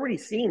 We're already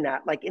seeing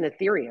that, like in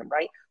Ethereum,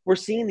 right? We're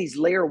seeing these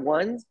layer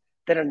ones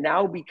that are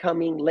now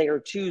becoming layer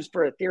twos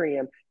for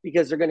Ethereum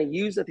because they're going to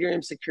use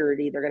Ethereum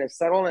security. They're going to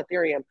settle on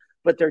Ethereum,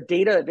 but their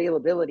data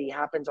availability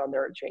happens on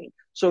their chain.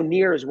 So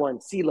Near is one,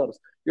 CELOS.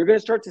 You're going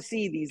to start to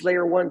see these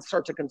layer ones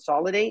start to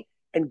consolidate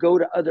and go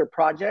to other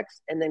projects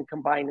and then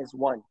combine as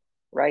one,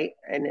 right?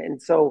 And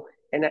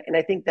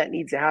I think that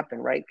needs to happen,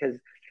 right? Because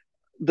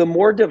the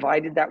more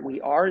divided that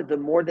we are, the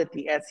more that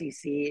the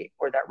SEC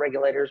or that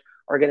regulators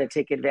are going to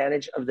take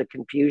advantage of the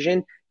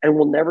confusion, and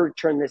we'll never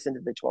turn this into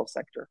the 12th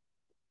sector.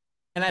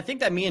 And I think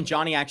that me and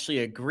Johnny actually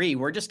agree.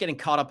 We're just getting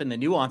caught up in the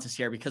nuances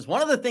here because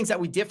one of the things that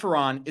we differ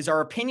on is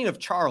our opinion of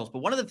Charles. But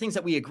one of the things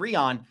that we agree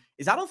on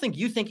is I don't think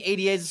you think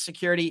ADA is a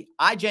security.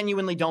 I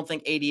genuinely don't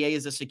think ADA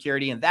is a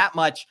security. And that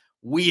much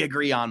we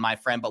agree on, my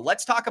friend. But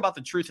let's talk about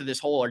the truth of this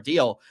whole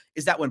ordeal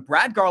is that when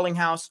Brad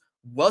Garlinghouse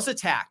was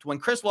attacked, when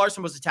Chris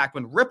Larson was attacked,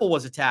 when Ripple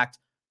was attacked,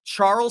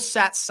 Charles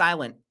sat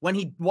silent. When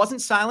he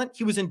wasn't silent,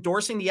 he was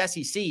endorsing the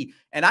SEC.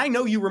 And I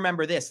know you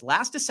remember this.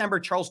 Last December,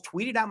 Charles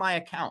tweeted at my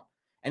account.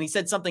 And he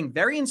said something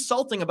very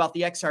insulting about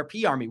the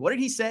XRP army. What did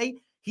he say?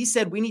 He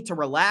said, we need to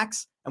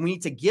relax and we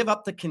need to give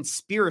up the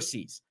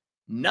conspiracies.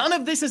 None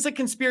of this is a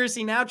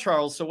conspiracy now,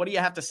 Charles. So what do you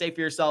have to say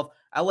for yourself?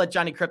 I'll let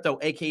Johnny Crypto,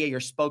 AKA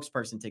your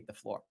spokesperson, take the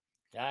floor.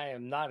 I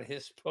am not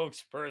his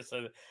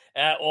spokesperson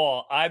at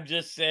all. I'm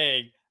just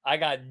saying I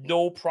got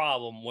no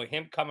problem with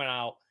him coming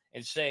out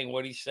and saying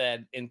what he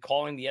said and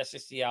calling the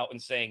SEC out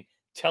and saying,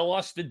 tell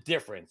us the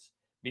difference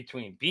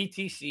between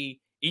BTC,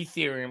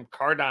 Ethereum,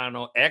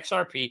 Cardano,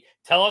 XRP.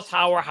 Tell us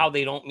how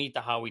they don't meet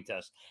the Howey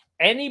test.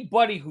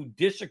 Anybody who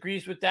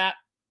disagrees with that,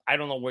 I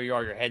don't know where you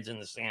are. Your head's in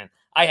the sand.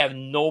 I have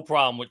no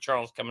problem with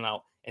Charles coming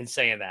out and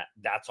saying that.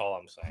 That's all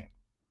I'm saying.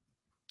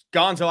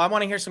 Gonzo, I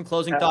want to hear some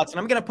closing thoughts, and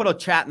I'm going to put a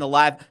chat in the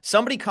live.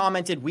 Somebody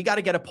commented, we got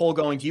to get a poll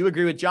going. Do you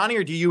agree with Johnny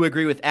or do you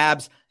agree with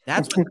Abs?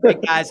 That's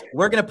what, guys.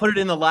 We're going to put it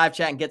in the live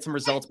chat and get some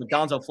results. But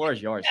Gonzo, floor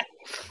is yours.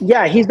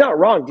 Yeah, he's not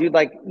wrong, dude.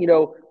 Like,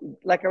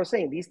 like I was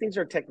saying, these things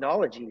are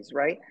technologies,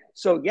 right?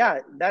 So yeah,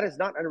 that is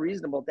not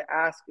unreasonable to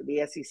ask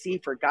the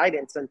SEC for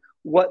guidance on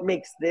what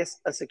makes this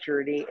a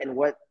security and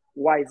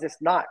why is this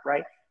not,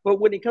 right? But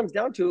when it comes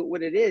down to it,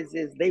 what it is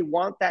they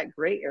want that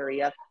gray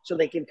area so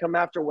they can come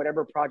after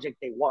whatever project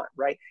they want,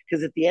 right?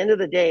 Because at the end of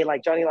the day,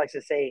 like Johnny likes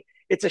to say,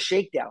 it's a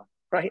shakedown,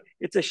 right?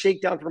 It's a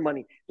shakedown for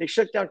money. They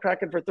shook down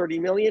Kraken for 30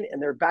 million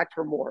and they're back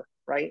for more,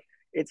 right?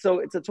 It's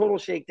a total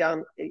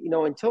shakedown.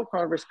 Until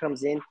Congress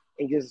comes in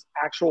and gives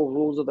actual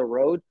rules of the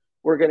road,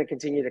 we're going to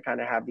continue to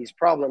kind of have these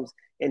problems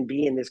and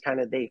be in this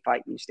kind of they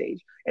fight you stage.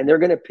 And they're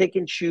going to pick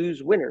and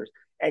choose winners.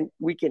 And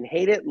we can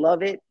hate it,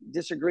 love it,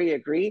 disagree,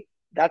 agree.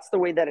 That's the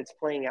way that it's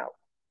playing out.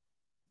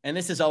 And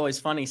this is always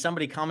funny.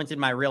 Somebody commented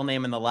my real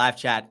name in the live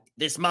chat.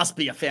 This must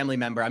be a family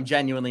member. I'm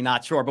genuinely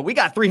not sure. But we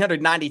got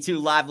 392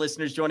 live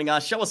listeners joining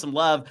us. Show us some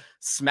love.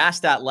 Smash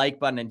that like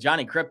button. And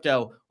Johnny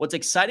Crypto, what's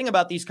exciting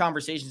about these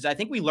conversations, I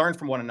think we learn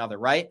from one another,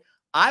 right?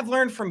 I've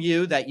learned from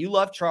you that you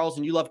love Charles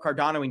and you love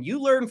Cardano, and you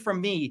learn from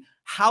me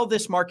how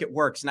this market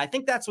works. And I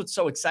think that's what's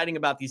so exciting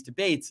about these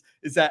debates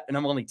is that, and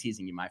I'm only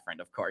teasing you, my friend,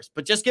 of course,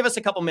 but just give us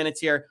a couple minutes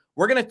here.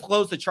 We're going to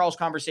close the Charles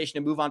conversation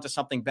and move on to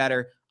something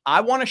better.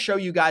 I want to show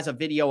you guys a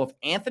video of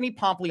Anthony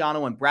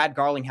Pompliano and Brad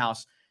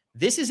Garlinghouse.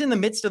 This is in the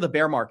midst of the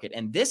bear market.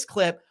 And this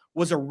clip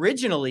was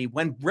originally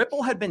when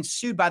Ripple had been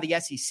sued by the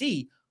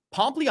SEC.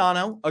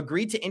 Pompliano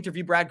agreed to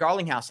interview Brad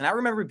Garlinghouse. And I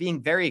remember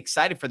being very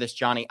excited for this,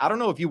 Johnny. I don't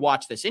know if you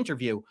watched this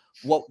interview.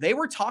 What they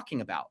were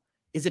talking about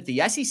is if the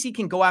SEC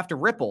can go after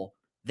Ripple,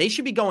 they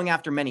should be going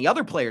after many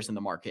other players in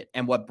the market.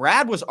 And what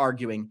Brad was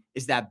arguing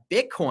is that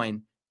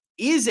Bitcoin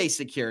is a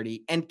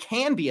security and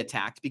can be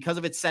attacked because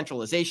of its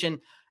centralization.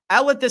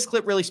 I'll let this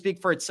clip really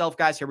speak for itself,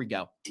 guys. Here we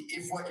go.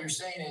 If what you're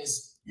saying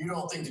is you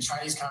don't think the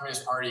Chinese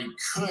Communist Party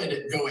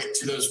could go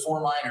to those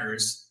 4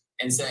 miners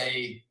and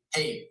say,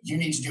 hey, you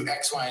need to do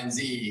X, Y, and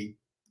Z,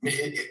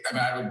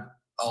 I would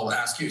I'll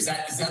ask you, is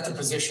that the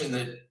position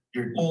that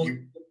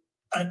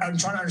I'm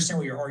trying to understand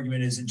what your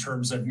argument is in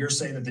terms of, you're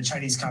saying that the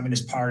Chinese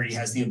Communist Party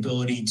has the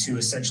ability to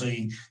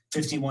essentially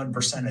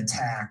 51%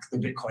 attack the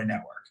Bitcoin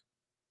network.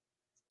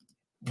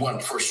 Well,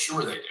 for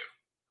sure they do.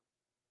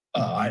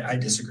 I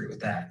disagree with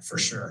that for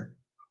sure.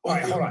 All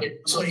right, hold on.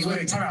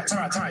 Wait, time out.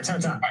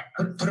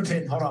 Put a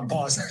pin. Hold on,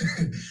 pause.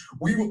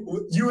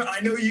 I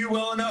know you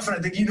well enough, and I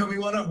think you know me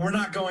well enough. We're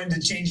not going to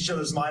change each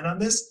other's mind on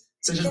this.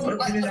 So just put a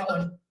pin in that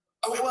one.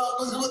 Okay, well,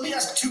 let me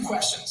ask 2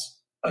 questions.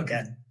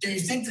 Okay. Do you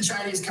think the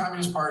Chinese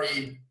Communist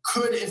Party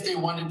could, if they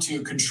wanted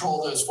to,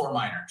 control those 4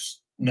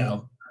 miners?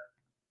 No.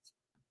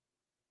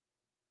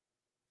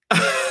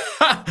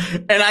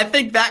 And I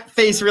think that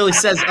face really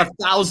says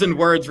 1,000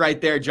 words right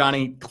there,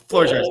 Johnny.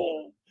 Floor's yours.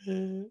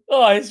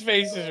 Oh, his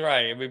face is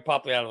right. I mean,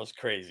 Papagliano's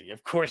crazy.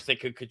 Of course, they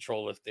could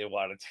control if they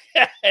wanted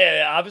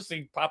to.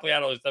 Obviously,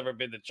 Papagliano has never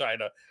been to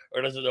China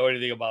or doesn't know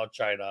anything about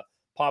China.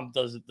 Pomp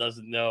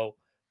doesn't know.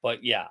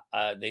 But yeah,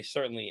 they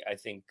certainly, I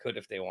think, could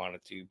if they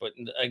wanted to. But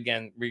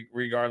again,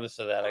 regardless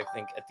of that, I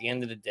think at the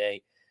end of the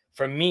day,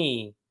 for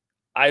me,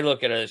 I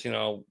look at it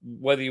as,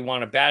 whether you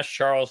want to bash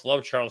Charles,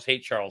 love Charles,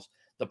 hate Charles,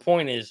 the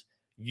point is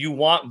you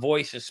want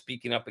voices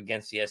speaking up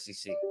against the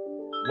SEC.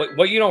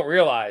 What you don't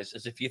realize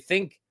is if you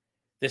think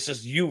this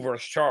is you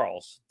versus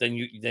Charles, then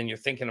you're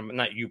thinking of,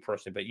 not you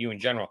personally, but you in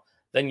general,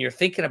 then you're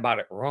thinking about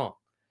it wrong.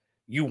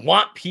 You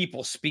want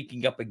people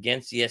speaking up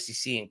against the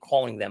SEC and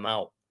calling them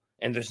out.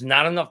 And there's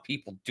not enough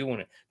people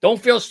doing it.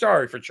 Don't feel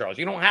sorry for Charles.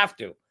 You don't have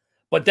to.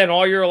 But then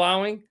all you're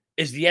allowing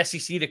is the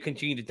SEC to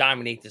continue to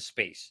dominate this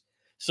space.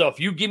 So if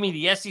you give me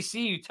the SEC,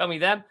 you tell me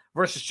them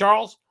versus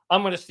Charles,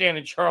 I'm going to stand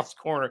in Charles'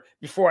 corner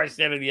before I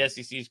stand in the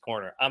SEC's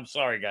corner. I'm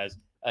sorry, guys.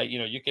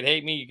 You can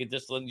hate me. You can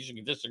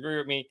disagree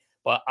with me.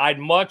 But I'd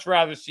much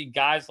rather see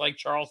guys like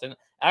Charles. And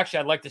actually,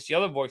 I'd like to see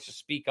other voices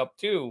speak up,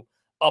 too,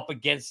 up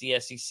against the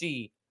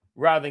SEC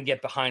rather than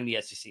get behind the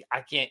SEC.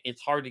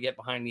 It's hard to get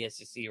behind the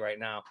SEC right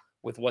now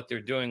with what they're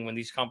doing when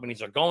these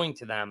companies are going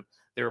to them,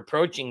 they're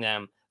approaching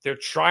them, they're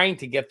trying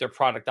to get their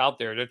product out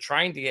there, they're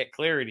trying to get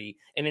clarity,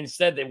 and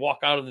instead they walk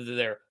out into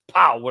their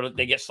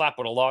they get slapped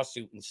with a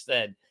lawsuit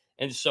instead.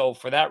 And so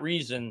for that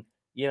reason,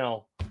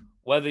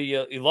 whether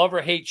you love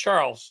or hate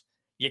Charles,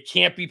 you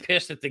can't be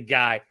pissed at the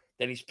guy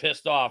that he's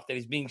pissed off, that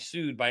he's being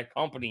sued by a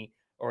company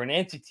or an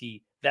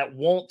entity that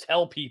won't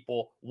tell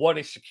people what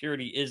a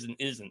security is and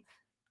isn't.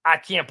 I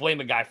can't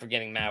blame a guy for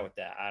getting mad with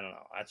that. I don't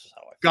know. That's just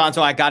how I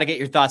feel. Gonzo, I got to get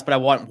your thoughts, but I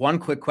want one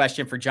quick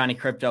question for Johnny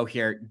Crypto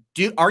here.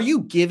 Are you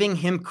giving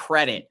him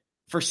credit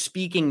for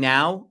speaking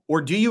now,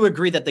 or do you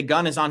agree that the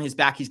gun is on his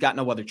back? He's got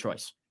no other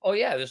choice. Oh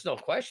yeah, there's no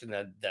question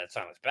that's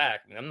on his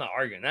back. I mean, I'm not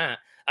arguing that.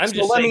 Let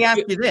me ask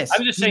you this.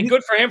 I'm just saying,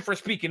 good for him for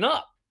speaking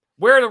up.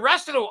 Where are the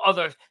rest of the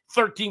other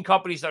 13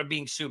 companies that are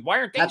being sued? Why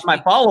aren't they? That's my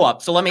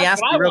follow-up. So let me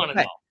ask you real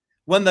quick.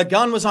 When the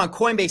gun was on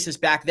Coinbase's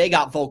back, they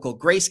got vocal.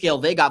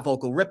 Grayscale, they got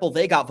vocal. Ripple,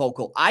 they got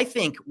vocal. I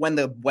think when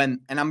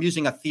and I'm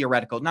using a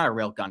theoretical, not a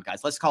real gun,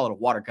 guys. Let's call it a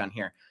water gun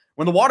here.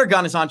 When the water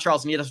gun is on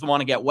Charles and he doesn't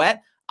want to get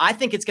wet, I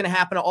think it's going to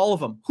happen to all of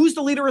them. Who's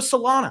the leader of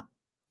Solana?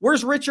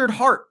 Where's Richard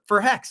Hart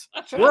for Hex?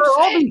 Where are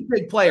all these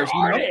big players?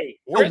 Where are they?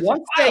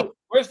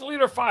 Where's the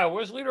leader of File?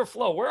 Where's the leader of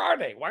Flow? Where are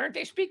they? Why aren't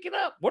they speaking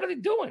up? What are they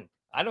doing?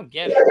 I don't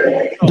get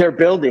it. They're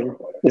building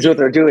is what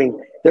they're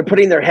doing. They're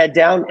putting their head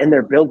down and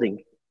they're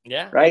building.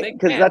 Yeah. Right.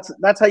 Because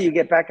that's how you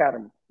get back at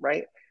them.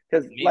 Right.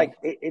 Because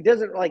it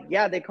doesn't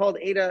they called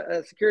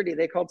ADA security.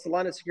 They called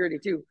Solana security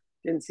too.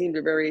 Didn't seem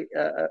to very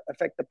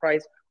affect the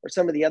price or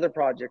some of the other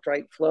projects.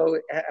 Right. Flow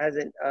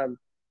hasn't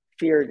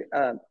feared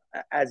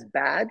as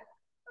bad.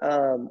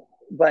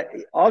 But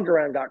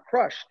Algorand got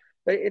crushed.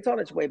 But it's on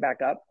its way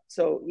back up.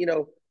 So,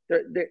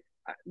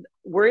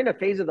 we're in a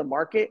phase of the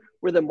market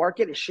where the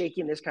market is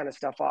shaking this kind of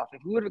stuff off.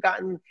 If we would have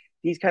gotten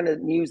these kind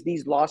of news,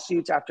 these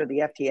lawsuits after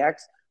the FTX,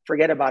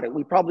 forget about it.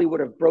 We probably would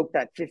have broke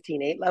that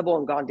 15.8 level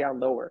and gone down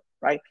lower,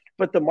 right?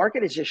 But the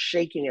market is just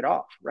shaking it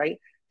off, right?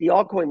 The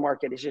altcoin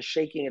market is just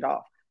shaking it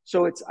off.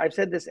 So I've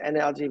said this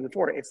analogy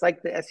before. It's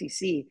like the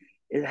SEC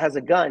has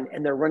a gun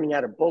and they're running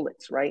out of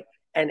bullets, right?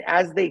 And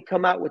as they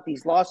come out with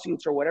these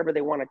lawsuits or whatever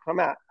they want to come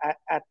out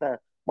at the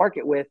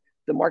market with,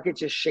 the market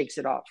just shakes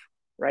it off.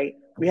 Right.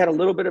 We had a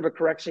little bit of a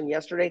correction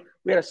yesterday.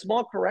 We had a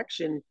small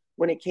correction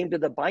when it came to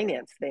the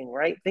Binance thing.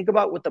 Right. Think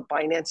about what the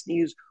Binance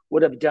news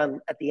would have done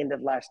at the end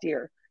of last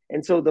year.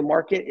 And so the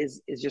market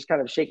is just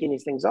kind of shaking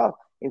these things off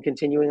and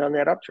continuing on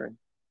that uptrend.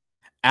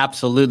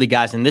 Absolutely,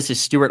 guys. And this is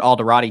Stuart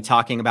Alderati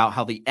talking about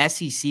how the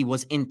SEC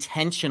was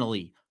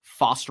intentionally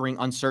fostering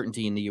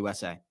uncertainty in the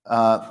USA.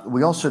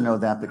 We also know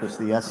that because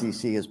the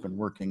SEC has been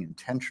working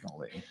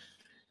intentionally,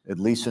 at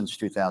least since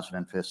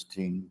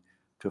 2015,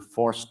 to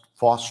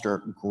foster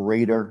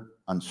greater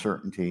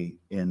uncertainty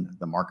in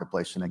the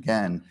marketplace. And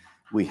again,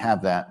 we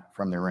have that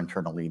from their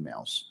internal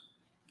emails.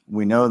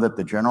 We know that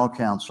the general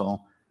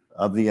counsel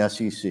of the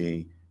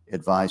SEC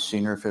advised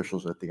senior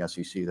officials at the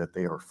SEC that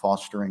they are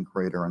fostering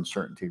greater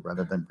uncertainty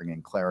rather than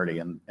bringing clarity.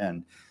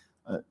 And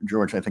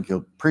George, I think you'll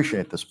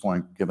appreciate this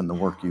point, given the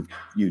work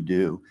you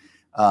do.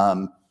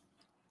 A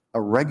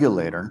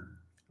regulator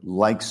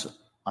likes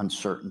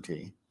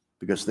uncertainty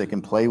because they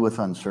can play with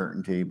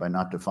uncertainty by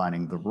not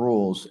defining the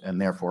rules and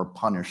therefore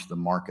punish the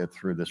market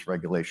through this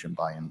regulation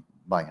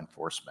by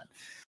enforcement.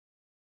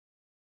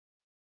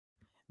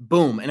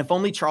 Boom. And if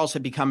only Charles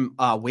had become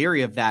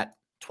wary of that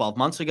 12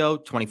 months ago,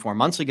 24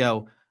 months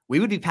ago, we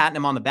would be patting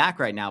him on the back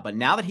right now. But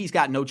now that he's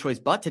got no choice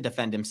but to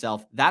defend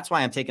himself, that's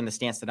why I'm taking the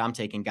stance that I'm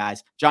taking,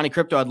 guys. Johnny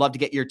Crypto, I'd love to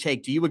get your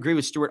take. Do you agree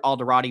with Stuart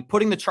Alderati?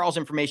 Putting the Charles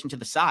information to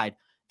the side,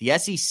 the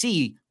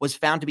SEC was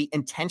found to be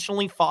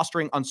intentionally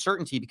fostering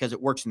uncertainty because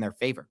it works in their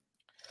favor.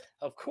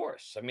 Of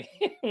course. I mean,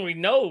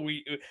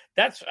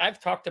 I've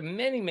talked to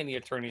many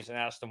attorneys and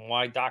asked them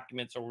why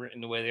documents are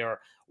written the way they are.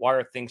 Why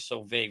are things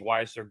so vague?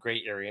 Why is there a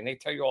gray area? And they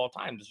tell you all the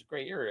time, there's a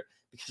gray area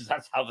because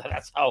that's how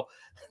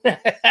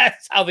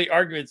the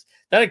arguments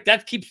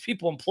that keeps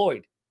people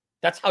employed.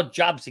 That's how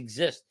jobs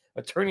exist.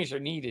 Attorneys are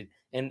needed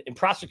and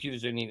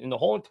prosecutors are needed in the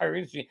whole entire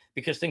industry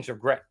because things are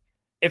gray.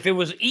 If it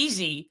was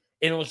easy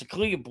and it was a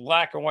clear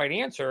black and white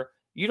answer,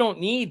 you don't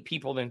need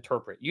people to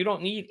interpret. You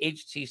don't need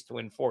agencies to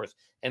enforce.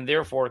 And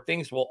therefore,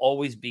 things will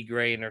always be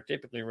gray and are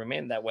typically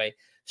remain that way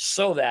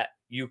so that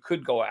you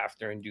could go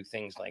after and do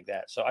things like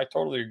that. So I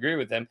totally agree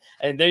with him.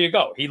 And there you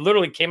go. He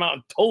literally came out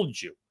and told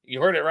you.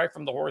 You heard it right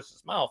from the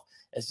horse's mouth.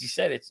 As he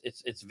said,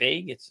 it's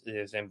vague.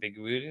 There's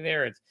ambiguity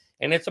there.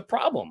 It's a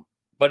problem.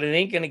 But it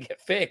ain't going to get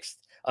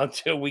fixed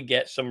until we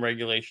get some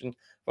regulation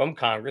from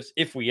Congress,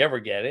 if we ever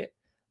get it.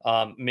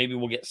 Maybe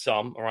we'll get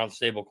some around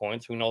stable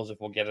coins. Who knows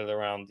if we'll get it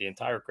around the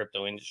entire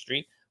crypto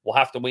industry. We'll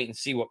have to wait and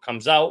see what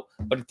comes out.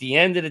 But at the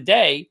end of the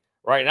day,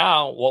 right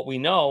now, what we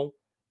know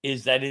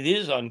is that it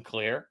is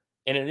unclear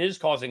and it is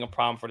causing a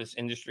problem for this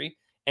industry.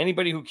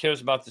 Anybody who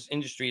cares about this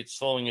industry, it's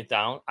slowing it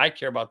down. I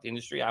care about the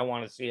industry. I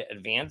want to see it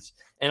advance.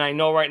 And I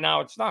know right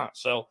now it's not.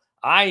 So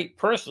I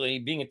personally,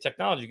 being a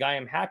technology guy,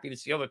 am happy to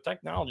see other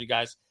technology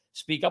guys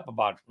speak up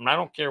about it. And I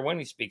don't care when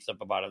he speaks up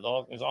about it,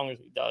 as long as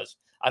he does.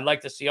 I'd like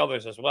to see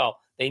others as well.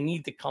 They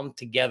need to come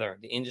together.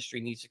 The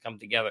industry needs to come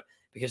together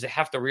because they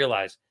have to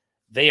realize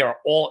they are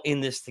all in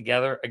this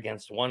together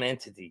against one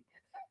entity,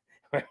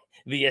 right?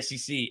 The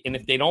SEC. And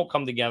if they don't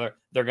come together,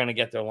 they're going to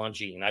get their lunch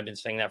eaten. I've been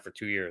saying that for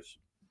 2 years.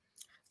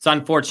 It's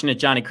unfortunate,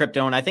 Johnny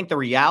Crypto. And I think the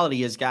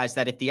reality is, guys,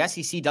 that if the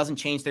SEC doesn't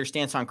change their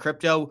stance on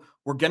crypto,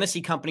 we're going to see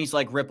companies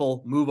like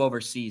Ripple move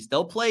overseas.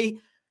 They'll play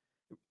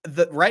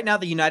right now,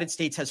 the United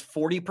States has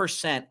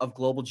 40% of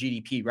global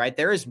GDP, right?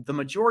 There is the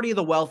majority of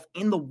the wealth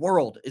in the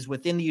world is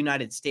within the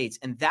United States.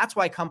 And that's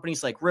why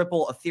companies like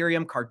Ripple,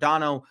 Ethereum,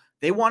 Cardano,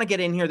 they want to get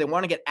in here. They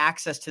want to get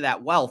access to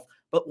that wealth.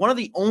 But one of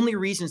the only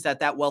reasons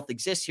that wealth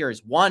exists here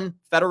is one,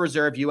 Federal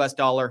Reserve, US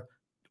dollar,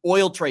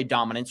 oil trade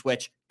dominance,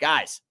 which,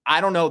 guys, I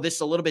don't know. This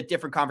is a little bit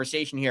different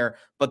conversation here,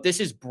 but this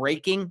is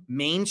breaking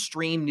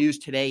mainstream news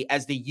today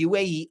as the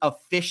UAE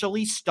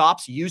officially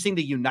stops using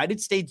the United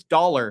States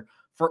dollar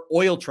for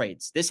oil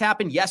trades. This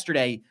happened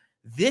yesterday.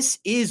 This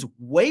is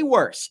way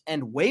worse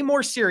and way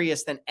more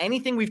serious than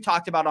anything we've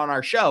talked about on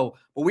our show,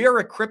 but we are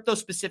a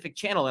crypto-specific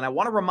channel, and I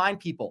want to remind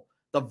people,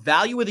 the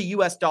value of the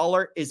US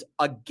dollar is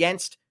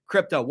against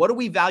crypto. What do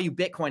we value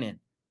Bitcoin in?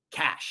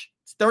 Cash.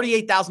 It's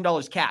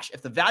 $38,000 cash.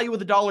 If the value of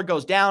the dollar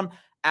goes down,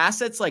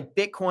 assets like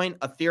Bitcoin,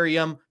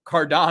 Ethereum,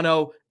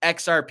 Cardano,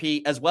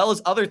 XRP, as well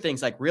as other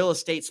things like real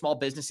estate, small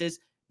businesses,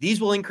 these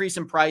will increase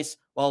in price,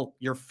 while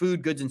your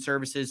food, goods, and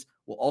services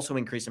will also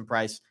increase in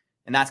price.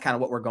 And that's kind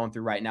of what we're going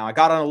through right now. I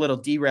got on a little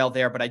derail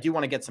there, but I do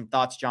want to get some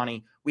thoughts,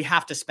 Johnny. We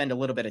have to spend a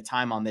little bit of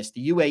time on this.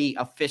 The UAE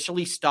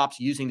officially stops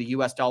using the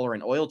US dollar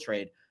in oil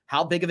trade.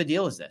 How big of a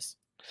deal is this?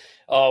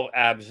 Oh,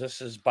 Abs,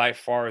 this is by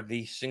far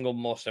the single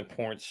most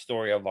important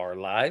story of our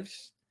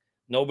lives.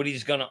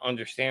 Nobody's going to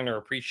understand or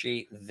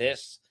appreciate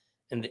this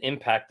and the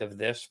impact of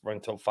this for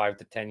until 5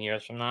 to 10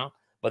 years from now.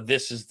 But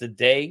this is the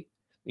day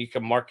you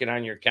can mark it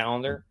on your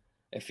calendar.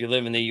 If you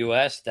live in the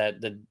U.S.,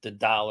 that the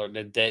dollar,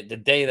 the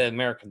day that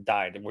America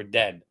died, we're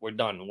dead. We're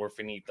done. We're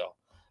finito.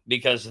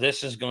 Because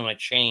this is going to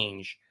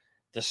change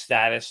the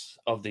status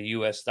of the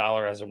U.S.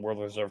 dollar as a world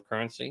reserve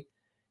currency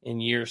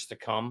in years to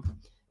come.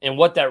 And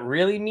what that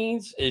really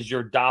means is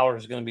your dollar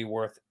is going to be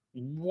worth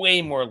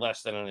way more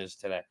less than it is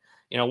today.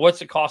 You know,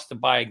 what's it cost to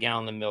buy a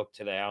gallon of milk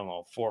today? I don't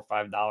know, $4 or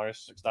 $5,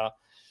 $6.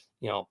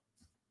 You know,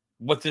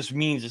 what this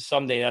means is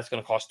someday that's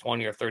going to cost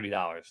 $20 or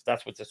 $30.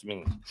 That's what this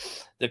means.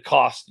 The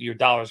cost, your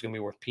dollar is going to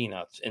be worth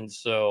peanuts. And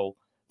so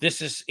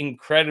this is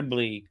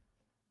incredibly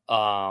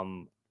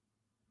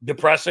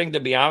depressing, to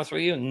be honest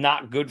with you.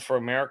 Not good for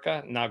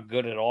America, not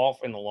good at all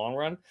in the long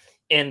run.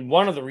 And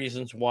one of the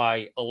reasons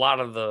why a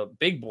lot of the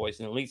big boys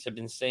and elites have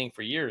been saying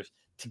for years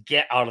to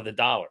get out of the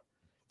dollar,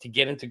 to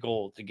get into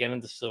gold, to get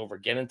into silver,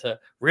 get into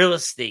real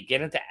estate,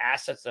 get into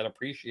assets that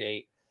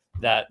appreciate,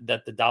 that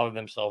the dollar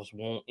themselves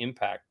won't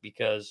impact,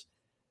 because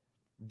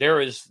there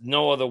is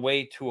no other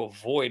way to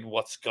avoid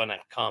what's going to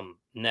come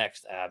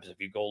next, Abs. If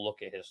you go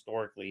look at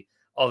historically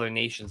other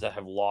nations that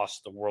have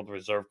lost the world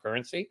reserve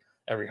currency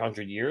every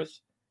 100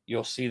 years,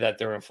 you'll see that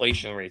their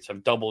inflation rates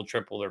have doubled,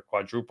 tripled, or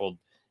quadrupled,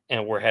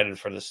 and we're headed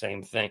for the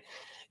same thing.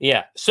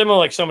 Yeah, similar,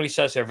 like somebody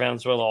says here,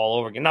 Venezuela all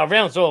over again. Now,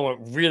 Venezuela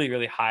went really,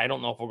 really high. I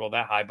don't know if we'll go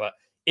that high, but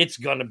it's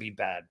going to be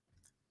bad.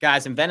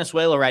 Guys, in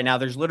Venezuela right now,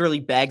 there's literally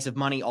bags of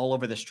money all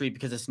over the street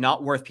because it's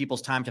not worth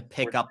people's time to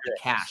pick up the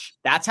cash.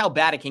 That's how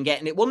bad it can get.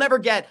 And it will never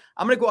get,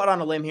 I'm going to go out on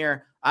a limb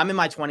here. I'm in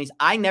my 20s.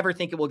 I never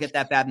think it will get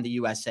that bad in the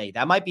USA.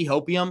 That might be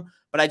hopium,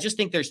 but I just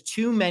think there's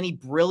too many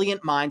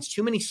brilliant minds,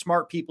 too many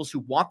smart people who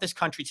want this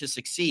country to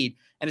succeed.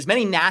 And as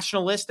many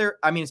nationalists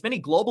as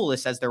many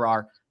globalists as there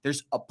are,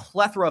 there's a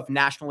plethora of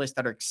nationalists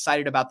that are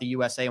excited about the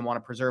USA and want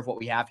to preserve what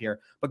we have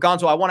here. But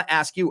Gonzo, I want to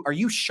ask you, are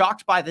you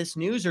shocked by this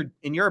news, or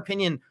in your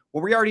opinion,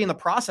 were we already in the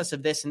process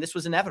of this and this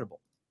was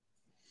inevitable?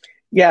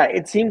 Yeah,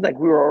 it seems like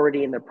we were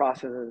already in the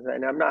process,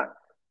 and I'm not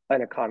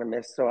an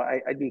economist, so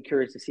I'd be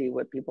curious to see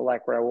what people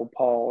like Raoul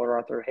Paul or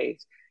Arthur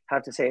Hayes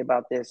have to say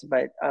about this.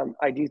 But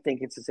I do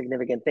think it's a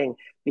significant thing,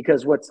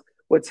 because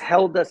what's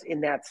held us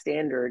in that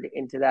standard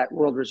into that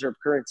world reserve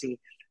currency,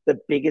 the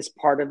biggest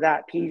part of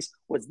that piece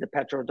was the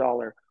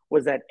petrodollar,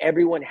 was that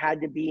everyone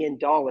had to be in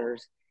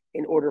dollars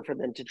in order for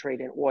them to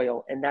trade in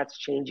oil. And that's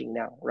changing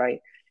now, right?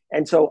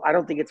 And so I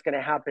don't think it's going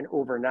to happen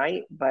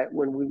overnight, but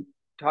when we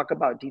talk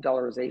about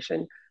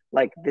de-dollarization,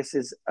 like, this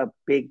is a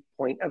big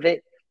point of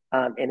it.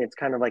 And it's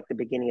kind of like the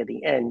beginning of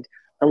the end,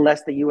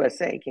 unless the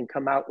USA can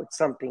come out with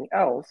something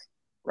else,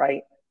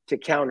 right, to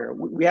counter.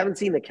 We haven't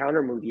seen the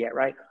counter move yet,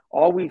 right?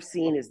 All we've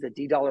seen is the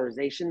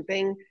de-dollarization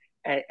thing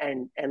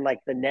and like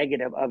the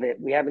negative of it.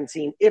 We haven't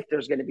seen if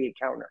there's going to be a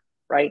counter,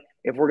 right?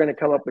 If we're going to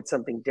come up with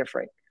something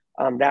different,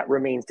 that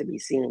remains to be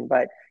seen.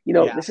 But,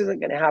 this isn't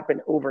going to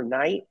happen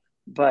overnight,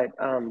 but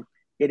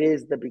it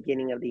is the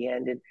beginning of the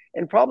end,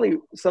 and probably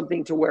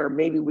something to where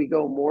maybe we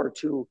go more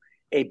to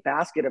a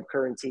basket of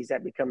currencies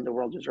that become the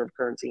world reserve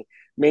currency.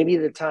 Maybe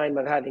the time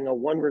of having a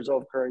one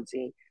reserve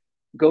currency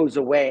goes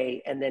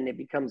away, and then it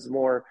becomes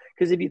more,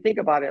 because if you think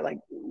about it, like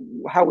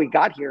how we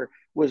got here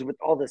was with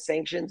all the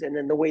sanctions, and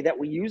then the way that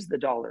we use the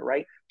dollar,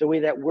 right? The way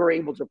that we're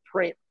able to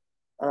print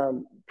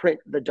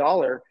the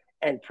dollar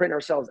and print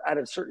ourselves out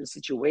of certain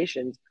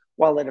situations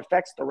while it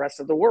affects the rest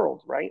of the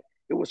world, right?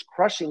 It was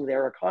crushing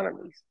their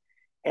economies.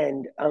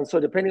 And so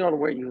depending on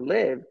where you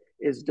live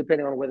is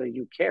depending on whether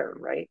you care,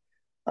 right?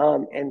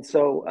 And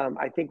so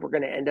I think we're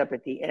going to end up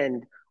at the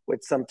end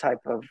with some type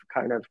of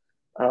kind of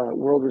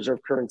world reserve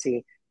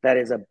currency that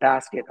is a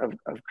basket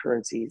of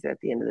currencies at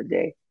the end of the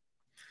day.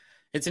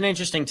 It's an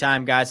interesting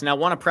time, guys. And I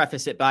want to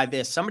preface it by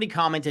this. Somebody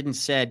commented and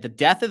said, the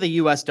death of the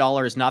US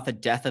dollar is not the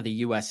death of the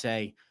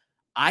USA.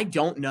 I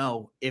don't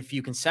know if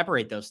you can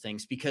separate those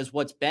things, because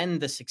what's been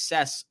the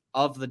success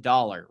of the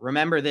dollar,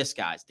 remember this,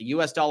 guys, the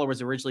US dollar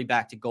was originally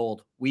backed to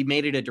gold. We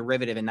made it a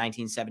derivative in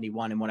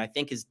 1971. And what I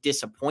think is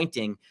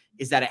disappointing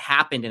is that it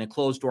happened in a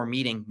closed door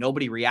meeting.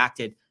 Nobody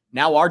reacted.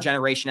 Now our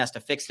generation has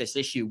to fix this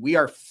issue. We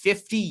are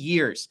 50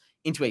 years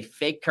into a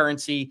fake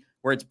currency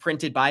where it's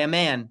printed by a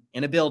man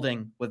in a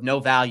building with no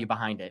value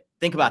behind it.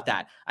 Think about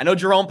that. I know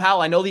Jerome Powell,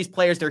 I know these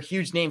players, they're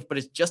huge names, but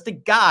it's just a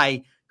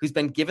guy who's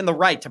been given the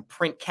right to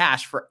print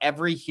cash for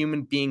every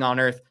human being on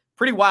earth.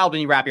 Pretty wild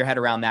when you wrap your head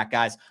around that,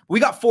 guys. We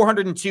got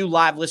 402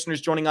 live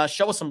listeners joining us.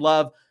 Show us some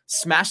love.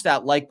 Smash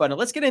that like button.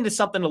 Let's get into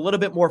something a little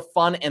bit more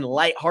fun and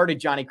lighthearted,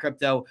 Johnny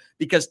Crypto,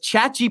 because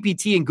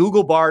ChatGPT and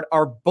Google Bard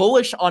are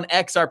bullish on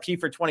XRP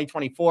for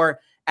 2024,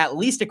 at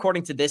least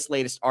according to this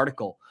latest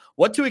article.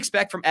 What to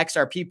expect from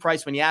XRP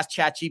price when you ask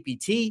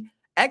ChatGPT?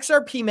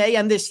 XRP may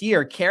end this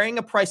year carrying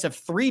a price of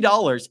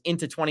 $3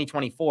 into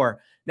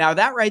 2024. Now,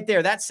 that right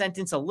there, that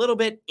sentence a little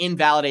bit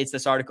invalidates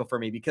this article for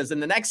me, because in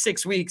the next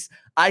 6 weeks,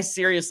 I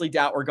seriously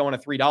doubt we're going to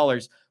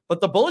 $3.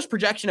 But the bullish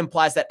projection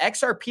implies that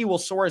XRP will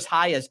soar as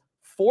high as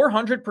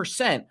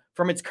 400%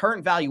 from its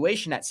current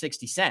valuation at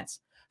 60 cents.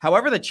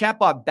 However, the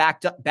chatbot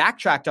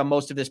backtracked on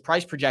most of this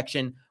price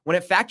projection when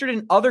it factored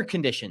in other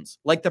conditions,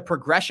 like the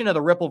progression of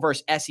the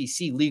Rippleverse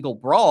SEC legal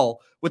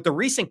brawl with the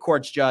recent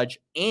court's judge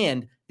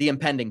and the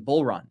impending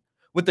bull run.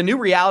 With the new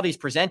realities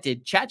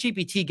presented,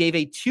 ChatGPT gave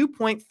a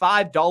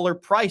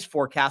 $2.5 price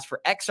forecast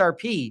for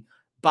XRP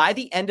by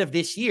the end of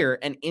this year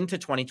and into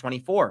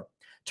 2024.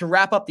 To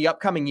wrap up the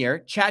upcoming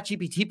year,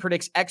 ChatGPT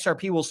predicts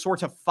XRP will soar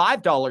to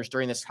 $5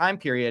 during this time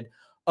period,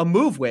 a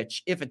move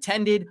which, if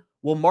attended,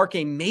 will mark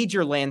a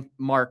major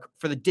landmark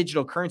for the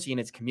digital currency in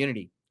its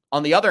community.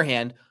 On the other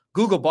hand,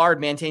 Google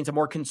Bard maintains a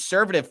more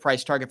conservative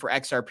price target for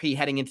XRP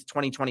heading into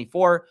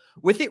 2024,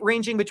 with it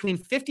ranging between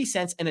 50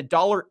 cents and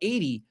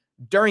 $1.80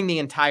 during the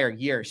entire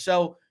year.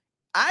 So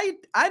I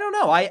don't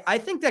know. I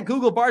think that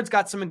Google Bard's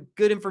got some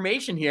good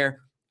information here.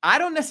 I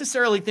don't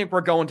necessarily think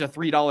we're going to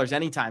 $3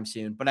 anytime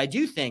soon, but I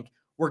do think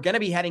we're going to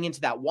be heading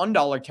into that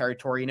 $1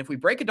 territory. And if we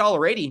break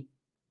 $1.80,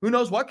 who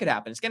knows what could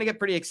happen? It's going to get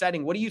pretty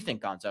exciting. What do you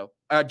think, Gonzo?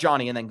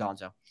 Johnny, and then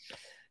Gonzo.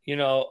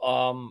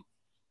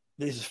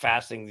 This is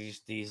fascinating.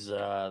 These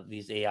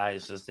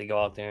AIs, as they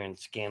go out there and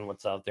scan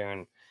what's out there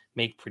and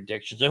make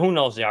predictions. And who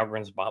knows the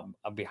algorithms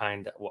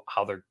behind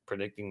how they're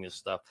predicting this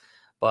stuff.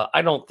 But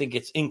I don't think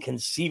it's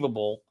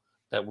inconceivable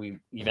that we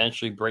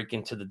eventually break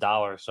into the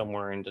dollar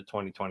somewhere into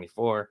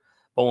 2024.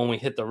 But when we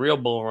hit the real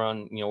bull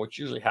run, which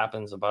usually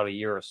happens about a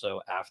year or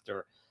so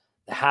after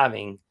the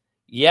halving,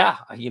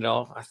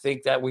 I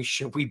think that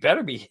we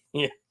better be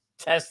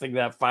testing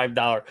that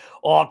 $5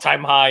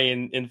 all-time high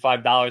in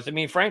 $5. I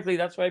mean, frankly,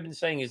 that's what I've been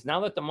saying is now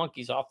that the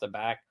monkey's off the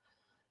back,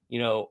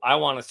 I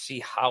want to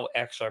see how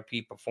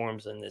XRP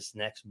performs in this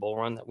next bull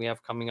run that we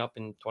have coming up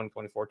in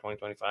 2024,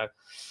 2025.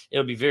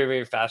 It'll be very,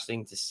 very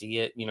fascinating to see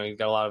it. You've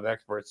got a lot of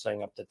experts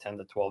saying up to $10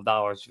 to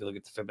 $12 if you look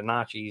at the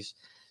Fibonacci's.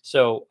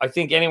 So I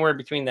think anywhere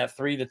between that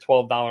 $3 to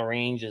 $12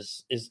 range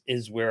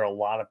is where a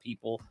lot of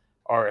people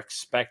are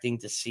expecting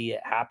to see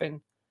it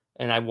happen.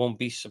 And I won't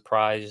be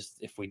surprised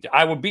if we do.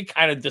 I would be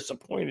kind of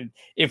disappointed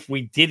if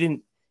we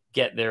didn't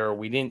get there or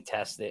we didn't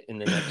test it in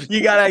the next.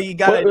 You gotta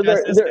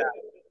test this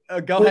guy.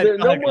 Go ahead. There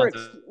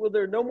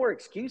are no more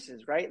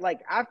excuses, right?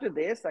 Like after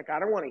this, like I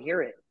don't want to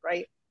hear it,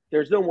 right?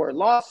 There's no more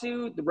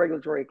lawsuit, the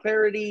regulatory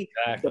clarity,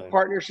 the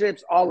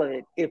partnerships, all of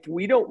it. If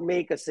we don't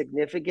make a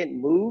significant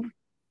move,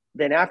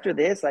 then after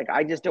this, like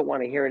I just don't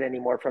want to hear it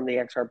anymore from the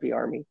XRP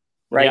army,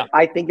 right? Yeah.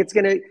 I think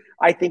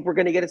we're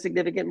gonna get a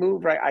significant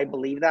move, right? I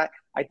believe that.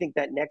 I think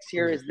that next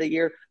year is the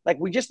year. Like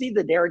we just need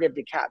the narrative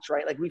to catch,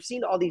 right? Like we've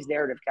seen all these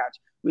narrative catch.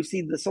 We've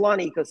seen the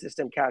Solana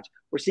ecosystem catch.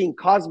 We're seeing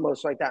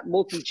Cosmos, like that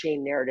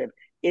multi-chain narrative.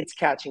 It's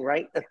catching,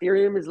 right?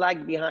 Ethereum is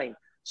lagged behind.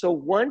 So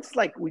once,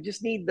 like, we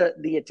just need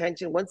the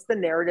attention. Once the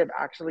narrative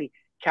actually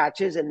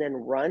catches and then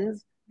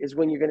runs is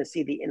when you're going to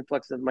see the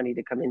influx of money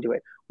to come into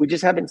it. We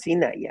just haven't seen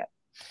that yet.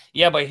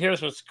 Yeah, but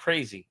here's what's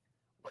crazy.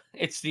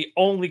 It's the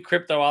only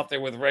crypto out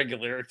there with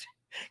regular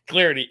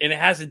clarity, and it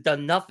hasn't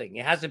done nothing.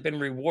 It hasn't been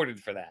rewarded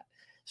for that.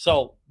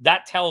 So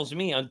that tells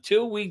me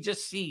until we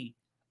just see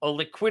a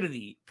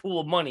liquidity pool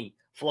of money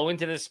flow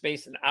into this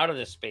space and out of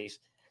this space,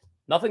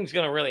 nothing's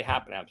going to really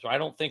happen. So I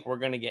don't think we're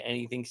going to get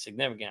anything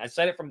significant. I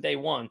said it from day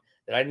one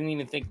that I didn't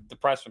even think the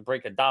price would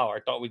break $1. I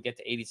thought we'd get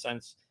to 80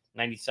 cents,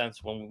 90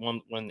 cents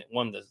when it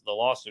won the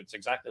lawsuit. It's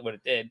exactly what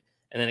it did.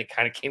 And then it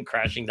kind of came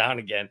crashing down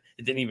again.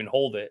 It didn't even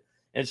hold it.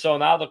 And so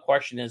now the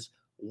question is,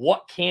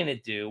 what can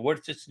it do?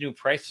 What's its new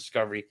price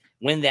discovery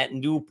when that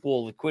new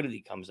pool of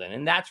liquidity comes in?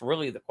 And that's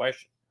really the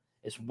question,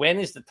 is when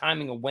is the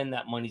timing of when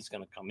that money's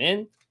going to come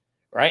in,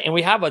 right? And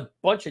we have a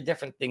bunch of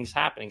different things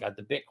happening. Got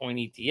the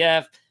Bitcoin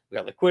ETF, we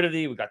got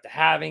liquidity, we got the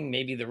halving,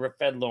 maybe the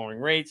Fed lowering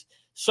rates.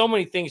 So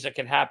many things that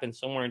could happen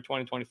somewhere in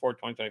 2024,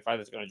 2025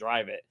 that's going to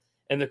drive it.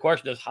 And the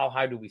question is, how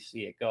high do we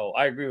see it go?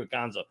 I agree with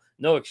Gonzo.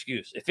 No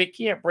excuse. If it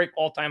can't break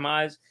all-time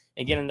highs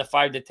and get into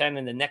 5 to 10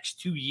 in the next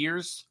 2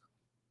 years,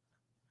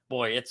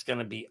 boy, it's going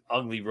to be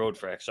ugly road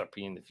for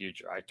XRP in the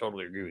future. I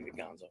totally agree with you,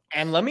 Gonzo.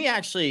 And let me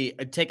actually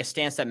take a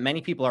stance that many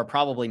people are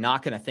probably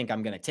not going to think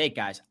I'm going to take,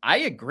 guys. I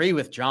agree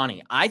with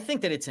Johnny. I think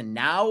that it's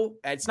not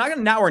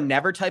a now or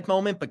never type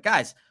moment, but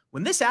guys,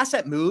 when this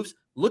asset moves,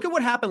 look at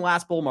what happened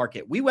last bull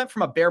market. We went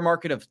from a bear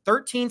market of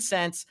 13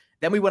 cents,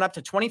 then we went up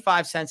to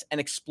 25 cents and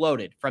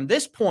exploded. From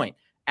this point,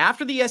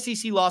 after the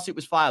SEC lawsuit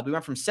was filed, we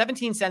went from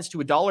 17 cents to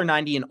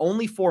 $1.90 in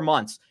only 4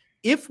 months.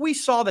 If we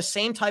saw the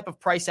same type of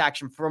price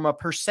action from a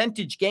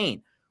percentage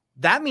gain,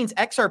 that means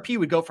XRP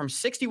would go from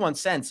 61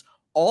 cents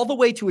all the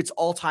way to its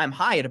all-time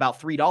high at about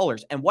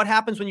 $3. And what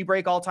happens when you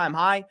break all-time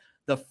high?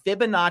 The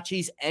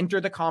Fibonacci's enter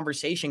the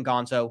conversation,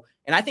 Gonzo.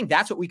 And I think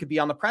that's what we could be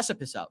on the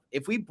precipice of.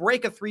 If we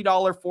break a $3,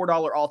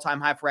 $4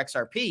 all-time high for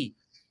XRP,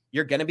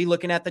 you're going to be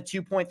looking at the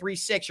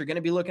 2.36. You're going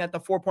to be looking at the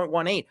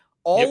 4.18.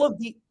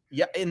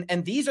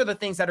 And these are the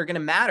things that are going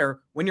to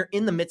matter when you're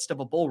in the midst of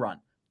a bull run.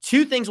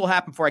 2 things will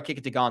happen before I kick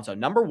it to Gonzo.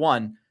 Number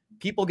one,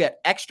 people get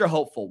extra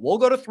hopeful. We'll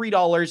go to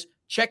 $3.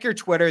 Check your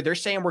Twitter. They're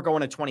saying we're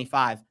going to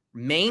 25.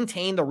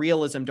 Maintain the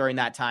realism during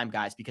that time,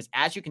 guys, because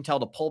as you can tell,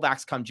 the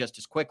pullbacks come just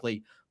as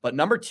quickly. But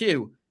number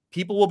 2,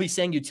 people will be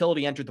saying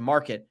utility entered the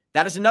market.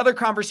 That is another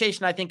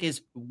conversation I think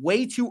is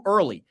way too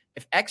early.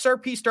 If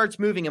XRP starts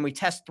moving and we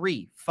test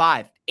 $3,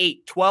 $5,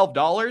 $8,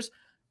 $12,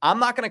 I'm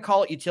not going to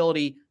call it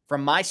utility.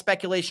 From my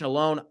speculation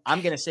alone,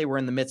 I'm going to say we're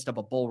in the midst of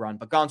a bull run.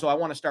 But Gonzo, I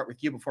want to start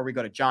with you before we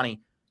go to Johnny.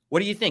 What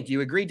do you think? Do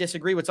you agree,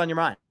 disagree? What's on your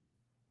mind?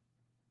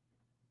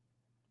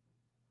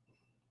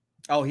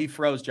 Oh, he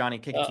froze, Johnny.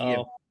 Kick it to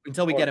you.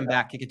 Until we get him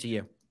back, kick it to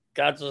you.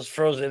 God just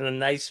froze in a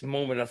nice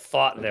moment of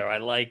thought there. I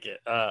like it.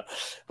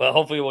 But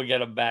hopefully we'll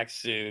get him back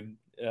soon.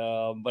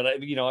 But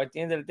at the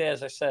end of the day,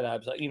 as I said, I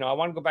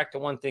want to go back to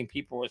one thing.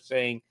 People were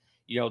saying,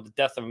 the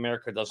death of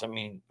America doesn't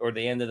mean, or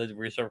the end of the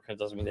reserve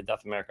currency doesn't mean the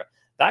death of America.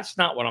 That's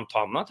not what I'm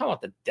talking about. I'm not talking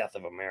about the death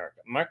of America.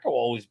 America will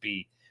always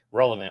be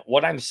relevant.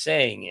 What I'm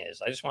saying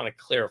is, I just want to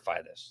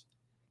clarify this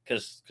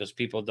because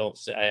people don't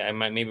say, I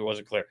might, maybe it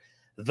wasn't clear.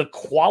 The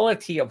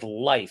quality of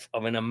life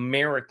of an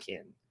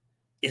American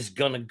is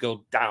going to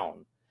go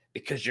down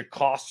because your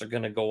costs are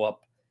going to go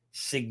up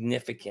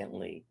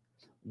significantly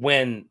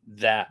when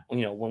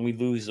we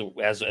lose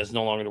as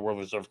no longer the world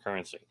reserve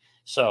currency.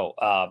 So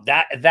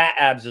that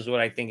abs is what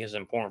I think is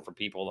important for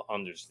people to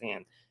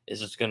understand,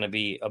 is it's going to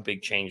be a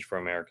big change for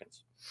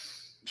Americans.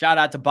 Shout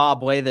out to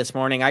Bob Way this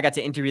morning. I got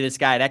to interview this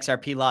guy at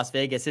XRP Las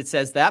Vegas. It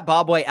says that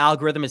Bob Way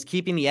algorithm is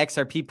keeping the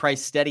XRP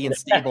price steady and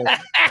stable.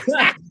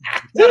 Gotta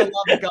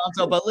love it,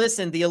 Gonzo. But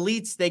listen, the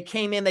elites, they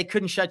came in, they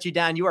couldn't shut you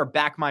down. You are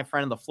back, my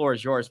friend, and the floor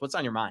is yours. What's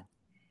on your mind?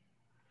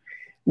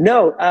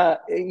 No,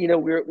 we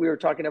were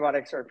talking about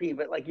XRP,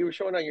 but like you were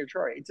showing on your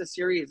chart, it's a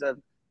series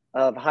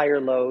of higher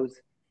lows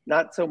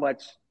not so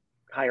much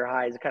higher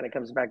highs. It kind of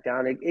comes back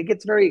down. It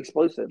gets very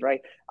explosive,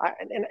 right?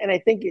 And I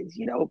think it's,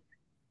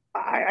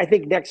 I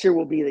think next year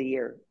will be the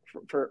year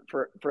for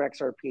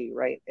XRP,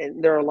 right?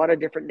 And there are a lot of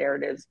different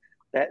narratives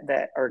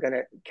that are going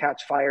to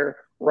catch fire.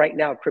 Right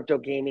now, crypto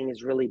gaming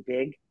is really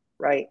big,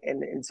 right?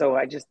 And so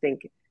I just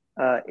think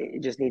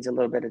it just needs a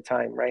little bit of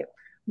time, right?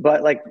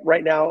 But like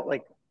right now,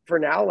 like for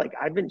now, like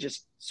I've been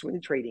just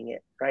swing trading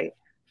it, right?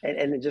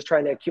 And just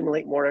trying to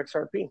accumulate more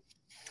XRP,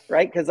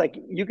 right? Because like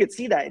you could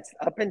see that it's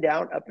up and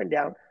down, up and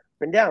down, up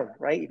and down,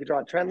 right? You could draw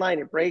a trend line,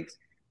 it breaks,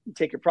 you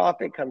take your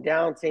profit, come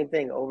down, same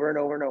thing over and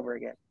over and over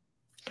again.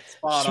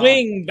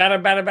 Swing,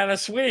 better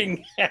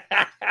swing.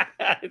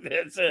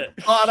 That's it.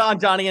 Spot on,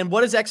 Johnny. And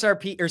what does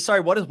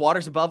what does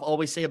Waters Above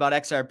always say about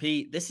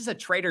XRP? This is a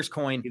trader's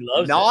coin,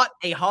 not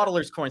a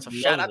hodler's coin. So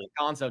shout out to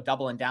Gonzo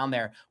doubling down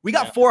there. We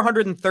got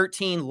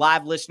 413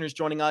 live listeners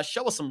joining us.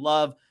 Show us some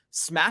love.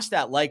 Smash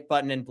that like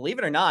button. And believe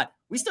it or not,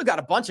 we still got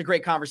a bunch of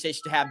great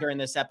conversation to have during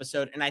this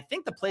episode. And I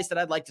think the place that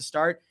I'd like to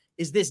start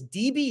is this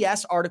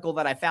DBS article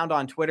that I found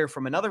on Twitter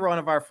from another one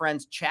of our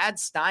friends, Chad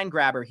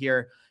Steingraber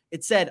here.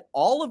 It said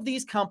all of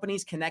these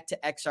companies connect to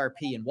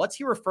XRP. And what's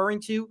he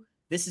referring to?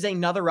 This is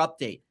another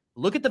update.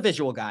 Look at the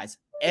visual, guys.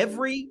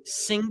 Every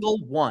single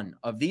one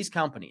of these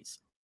companies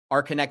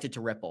are connected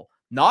to Ripple.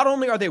 Not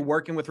only are they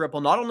working with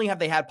Ripple, not only have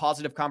they had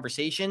positive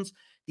conversations,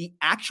 the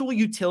actual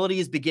utility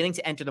is beginning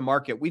to enter the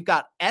market. We've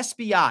got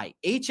SBI,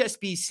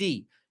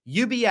 HSBC,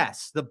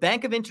 UBS, the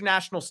Bank of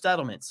International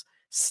Settlements,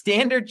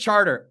 Standard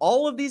Chartered.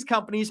 All of these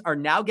companies are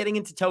now getting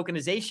into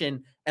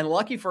tokenization. And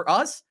lucky for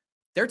us,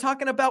 they're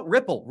talking about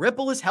Ripple.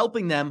 Ripple is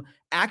helping them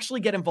actually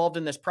get involved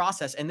in this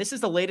process. And this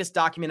is the latest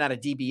document out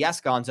of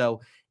DBS,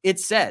 Gonzo. It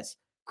says,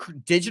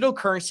 digital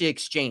currency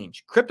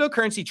exchange,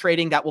 cryptocurrency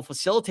trading that will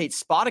facilitate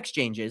spot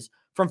exchanges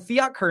from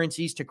fiat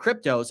currencies to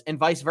cryptos and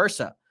vice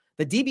versa.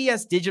 The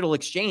DBS digital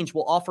exchange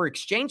will offer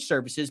exchange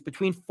services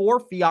between 4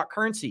 fiat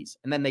currencies.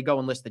 And then they go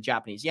and list the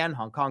Japanese yen,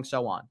 Hong Kong,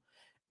 so on.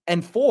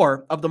 And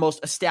 4 of the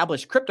most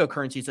established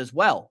cryptocurrencies as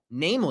well,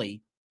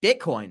 namely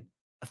Bitcoin,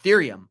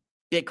 Ethereum,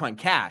 Bitcoin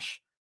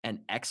Cash, and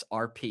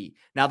XRP.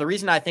 Now, the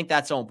reason I think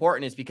that's so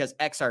important is because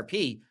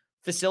XRP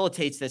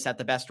facilitates this at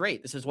the best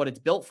rate. This is what it's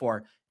built for.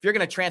 If you're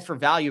going to transfer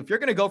value, if you're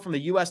going to go from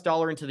the US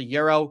dollar into the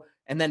euro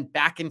and then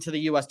back into the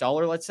US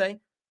dollar, let's say,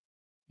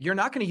 you're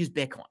not going to use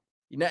Bitcoin.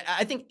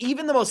 I think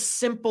even the most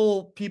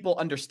simple people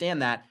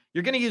understand that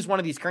you're going to use one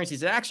of these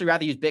currencies. I'd actually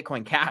rather use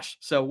Bitcoin Cash.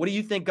 So what do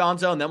you think,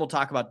 Gonzo? And then we'll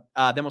talk about,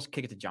 then we'll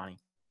kick it to Johnny.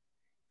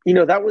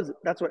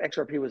 That's what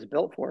XRP was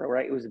built for,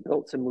 right? It was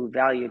built to move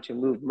value, to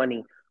move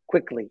money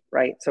quickly,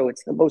 right? So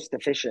it's the most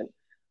efficient,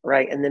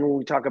 right? And then when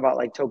we talk about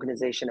like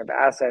tokenization of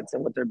assets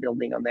and what they're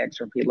building on the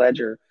XRP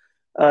ledger,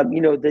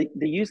 the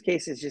use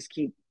cases just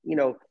keep,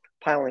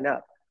 piling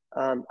up.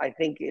 I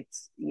think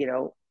it's,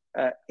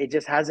 it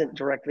just hasn't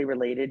directly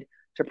related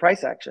to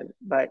price action,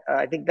 but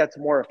I think that's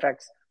more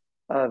effects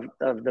of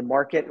the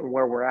market and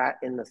where we're at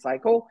in the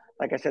cycle.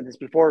 Like I said this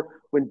before,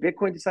 when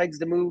Bitcoin decides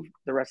to move,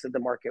 the rest of the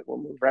market will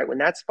move, right? When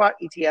that spot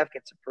ETF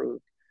gets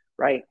approved,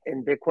 right,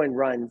 and Bitcoin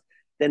runs,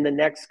 then the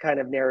next kind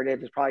of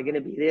narrative is probably going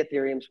to be the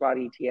Ethereum spot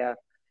ETF,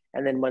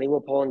 and then money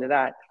will pull into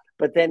that.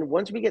 But then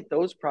once we get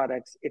those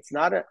products, it's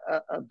not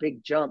a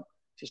big jump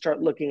to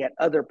start looking at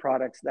other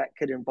products that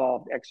could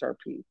involve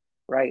XRP,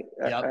 right?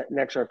 Yep. An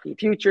XRP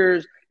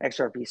futures,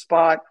 XRP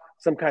spot,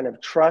 some kind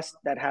of trust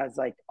that has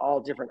like all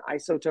different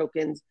ISO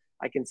tokens.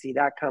 I can see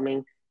that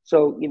coming.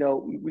 So,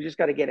 we just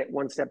got to get it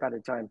one step at a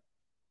time.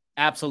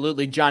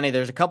 Absolutely. Johnny,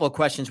 there's a couple of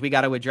questions we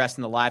got to address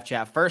in the live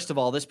chat. First of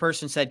all, this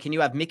person said, can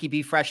you have Mickey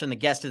B. Fresh on the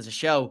guest as a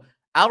show?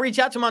 I'll reach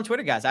out to him on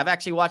Twitter, guys. I've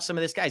actually watched some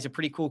of this guy. He's a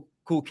pretty cool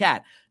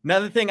cat.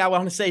 Another thing I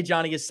want to say,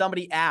 Johnny, is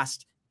somebody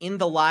asked in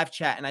the live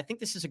chat, and I think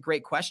this is a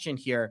great question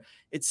here.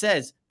 It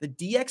says, the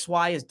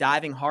DXY is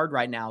diving hard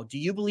right now. Do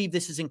you believe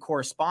this is in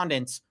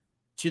correspondence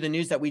to the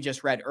news that we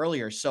just read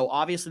earlier? So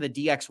obviously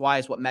the DXY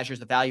is what measures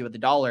the value of the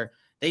dollar.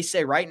 They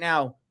say right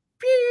now,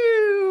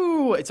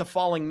 pew, it's a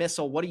falling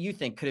missile. What do you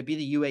think? Could it be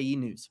the UAE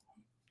news?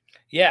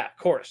 Yeah, of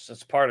course.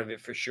 That's part of it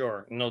for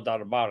sure. No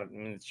doubt about it. I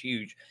mean, it's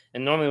huge.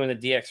 And normally when the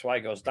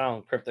DXY goes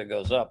down, crypto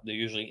goes up. They're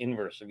usually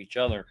inverse of each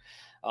other.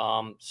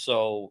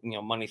 So,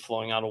 money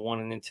flowing out of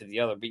one and into the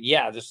other. But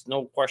yeah, there's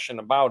no question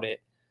about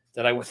it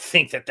that I would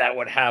think that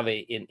would have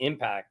an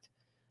impact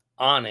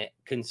on it,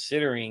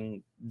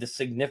 considering the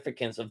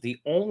significance of the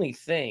only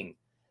thing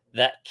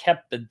that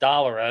kept the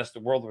dollar as the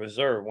world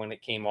reserve when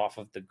it came off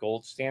of the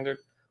gold standard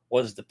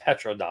was the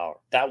petrodollar.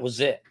 That was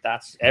it.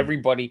 That's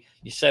everybody.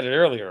 You said it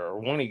earlier, or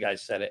one of you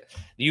guys said it.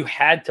 You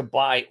had to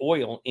buy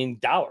oil in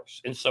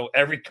dollars. And so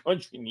every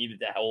country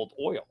needed to hold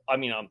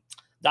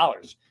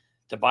dollars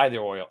to buy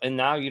their oil. And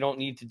now you don't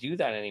need to do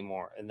that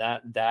anymore. And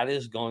that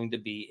is going to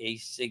be a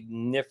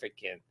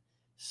significant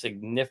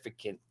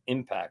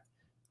impact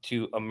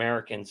to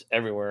Americans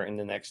everywhere in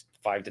the next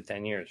 5 to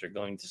 10 years. You're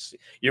going to see,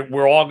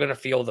 we're all going to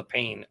feel the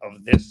pain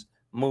of this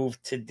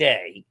move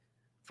today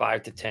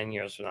 5 to 10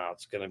 years from now,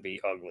 it's going to be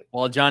ugly.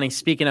 Well, Johnny,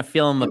 speaking of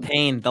feeling the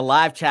pain, the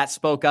live chat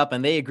spoke up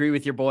and they agree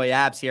with your boy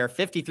Abs here.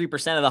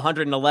 53% of the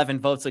 111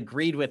 votes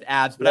agreed with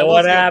Abs.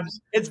 But Abs?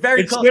 It's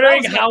very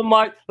considering how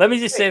much. Let me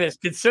just say this: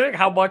 considering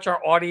how much our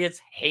audience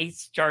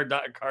hates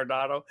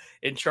Cardano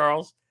and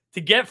Charles, to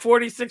get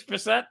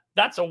 46%,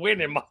 that's a win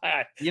in my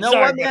eye. You know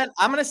what, man?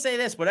 I'm going to say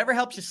this. Whatever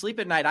helps you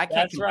sleep at night, I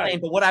can't complain.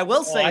 Right. But what I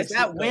will say is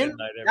that win,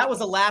 that was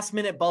a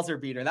last-minute buzzer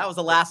beater. That was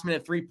a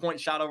last-minute three-point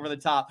shot over the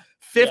top.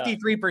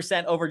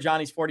 53% over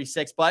Johnny's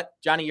 46. But,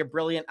 Johnny, you're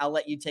brilliant. I'll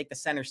let you take the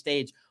center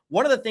stage.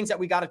 One of the things that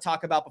we got to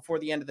talk about before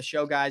the end of the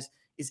show, guys,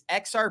 is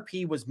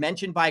XRP was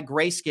mentioned by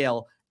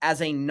Grayscale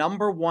as a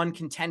number one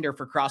contender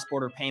for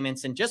cross-border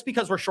payments. And just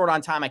because we're short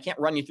on time, I can't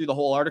run you through the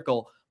whole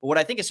article. But what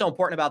I think is so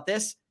important about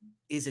this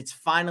is it's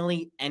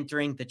finally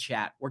entering the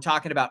chat. We're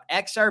talking about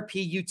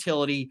XRP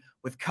utility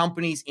with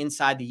companies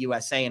inside the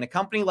USA. And a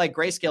company like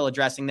Grayscale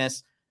addressing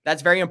this,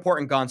 that's very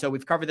important, Gonzo.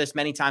 We've covered this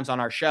many times on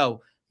our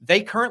show.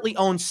 They currently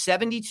own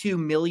 72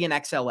 million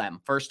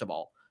XLM, first of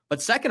all.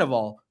 But second of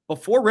all,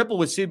 before Ripple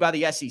was sued by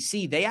the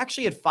SEC, they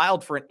actually had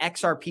filed for an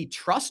XRP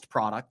trust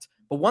product.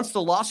 But once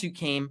the lawsuit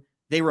came,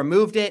 they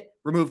removed it,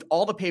 removed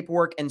all the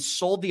paperwork, and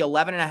sold the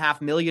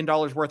 $11.5 million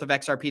worth of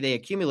XRP they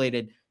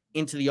accumulated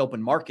into the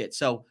open market.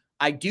 So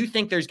I do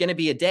think there's going to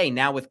be a day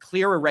now with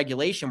clearer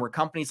regulation where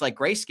companies like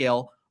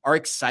Grayscale are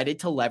excited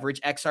to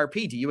leverage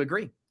XRP. Do you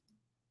agree?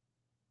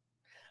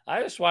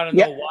 I just want to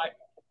know why.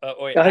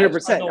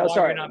 100%.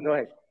 Sorry. Go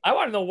ahead. I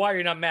want to know why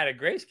you're not mad at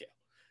Grayscale.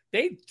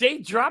 They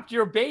dropped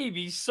your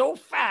baby so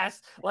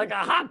fast, like a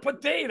hot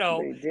potato.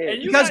 And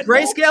because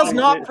Grayscale's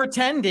not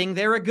pretending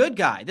they're a good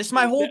guy. This is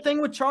my whole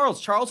thing with Charles.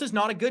 Charles is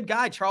not a good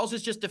guy. Charles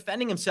is just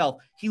defending himself.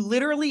 He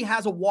literally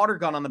has a water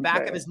gun on the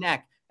back of his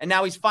neck, and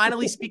now he's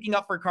finally speaking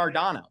up for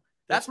Cardano.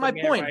 That's my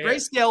point. Right.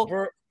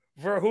 Grayscale.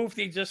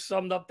 Verhoofdy just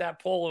summed up that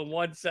poll in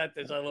one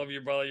sentence. I love you,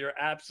 brother. You're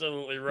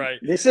absolutely right.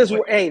 This is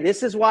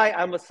why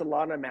I'm a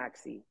Solana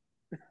maxi.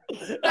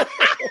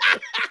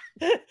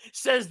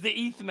 Says the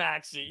ETH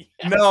maxi.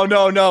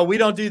 No. We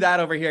don't do that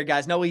over here,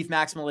 guys. No ETH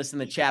maximalists in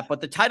the chat. But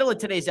the title of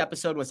today's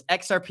episode was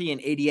XRP and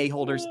ADA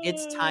holders.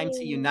 It's time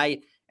to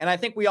unite. And I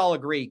think we all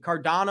agree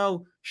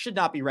Cardano should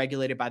not be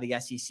regulated by the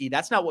SEC.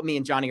 That's not what me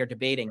and Johnny are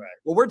debating. Right.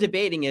 What we're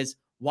debating is,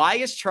 why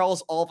is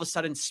Charles all of a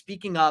sudden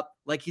speaking up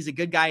like he's a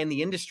good guy in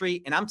the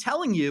industry? And I'm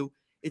telling you,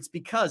 it's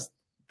because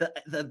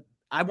the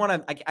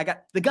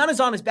gun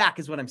is on his back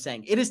is what I'm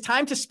saying. It is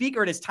time to speak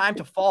or it is time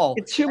to fall.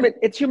 It's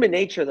human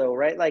nature though,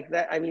 right? Like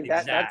that. I mean,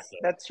 exactly.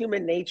 that's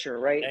human nature,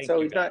 right?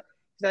 So he's not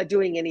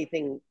doing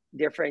anything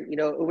different. You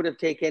know, it would have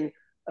taken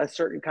a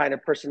certain kind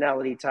of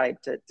personality type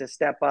to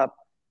step up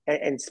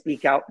and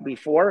speak out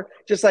before,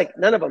 just like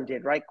none of them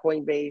did, right?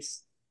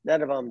 Coinbase,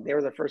 none of them. They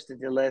were the first to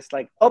delist.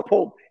 Like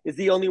Uphold is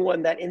the only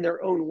one that in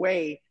their own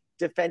way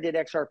defended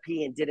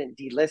XRP and didn't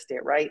delist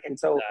it, right? And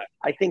so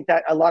I think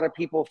that a lot of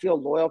people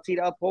feel loyalty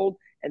to Uphold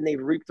and they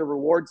reap the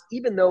rewards,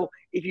 even though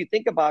if you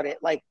think about it,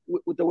 like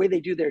with the way they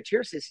do their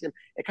tier system,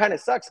 it kind of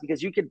sucks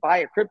because you could buy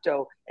a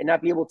crypto and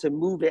not be able to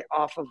move it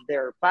off of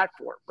their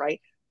platform, right?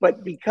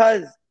 But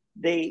because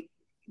they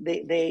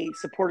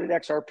supported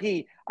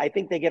XRP, I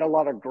think they get a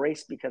lot of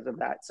grace because of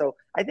that. So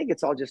I think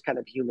it's all just kind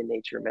of human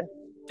nature, man.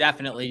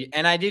 Definitely.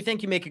 And I do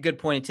think you make a good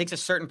point. It takes a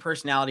certain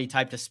personality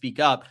type to speak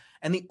up.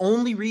 And the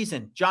only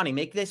reason, Johnny,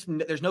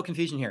 there's no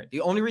confusion here. The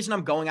only reason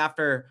I'm going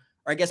after,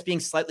 or I guess being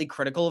slightly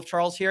critical of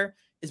Charles here,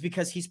 is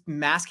because he's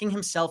masking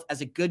himself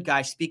as a good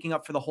guy, speaking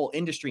up for the whole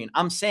industry. And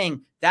I'm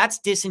saying that's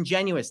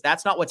disingenuous.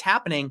 That's not what's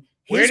happening.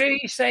 Where did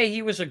he say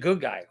he was a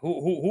good guy?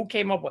 Who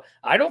came up with?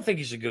 I don't think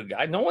he's a good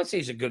guy. No one says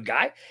he's a good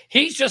guy.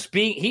 He's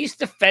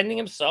defending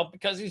himself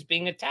because he's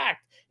being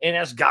attacked. And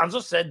as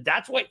Gonzo said,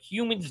 that's what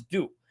humans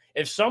do.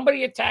 If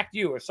somebody attacked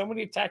you or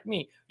somebody attacked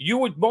me, you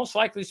would most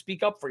likely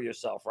speak up for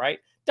yourself, right?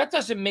 That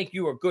doesn't make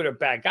you a good or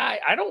bad guy.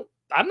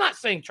 I'm not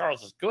saying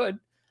Charles is good.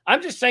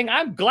 I'm just saying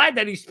I'm glad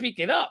that he's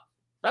speaking up.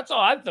 That's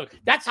all I think.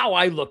 That's how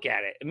I look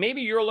at it. And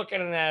maybe you're looking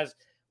at it as,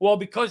 well,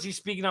 because he's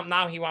speaking up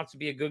now, he wants to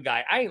be a good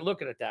guy. I ain't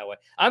looking at it that way.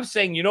 I'm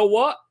saying, you know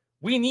what?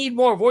 We need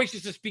more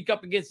voices to speak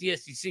up against the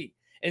SEC.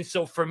 And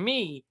so for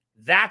me,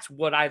 that's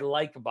what I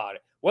like about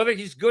it. Whether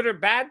he's good or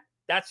bad,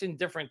 that's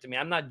indifferent to me.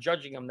 I'm not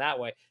judging him that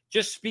way.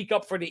 Just speak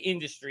up for the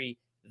industry.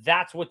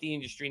 That's what the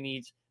industry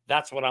needs.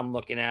 That's what I'm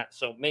looking at.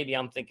 So maybe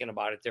I'm thinking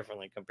about it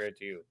differently compared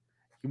to you.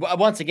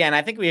 Once again,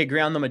 I think we agree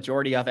on the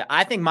majority of it.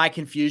 I think my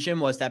confusion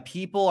was that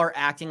people are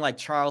acting like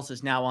Charles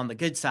is now on the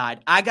good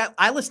side.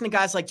 I listen to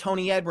guys like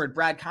Tony Edward,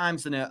 Brad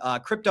Kimes,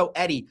 and Crypto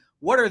Eddie.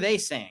 What are they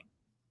saying?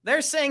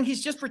 They're saying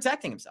he's just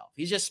protecting himself.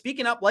 He's just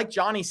speaking up like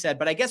Johnny said,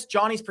 but I guess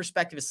Johnny's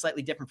perspective is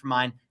slightly different from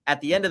mine. At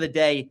the end of the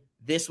day,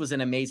 this was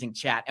an amazing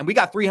chat. And we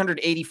got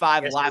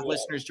 385 live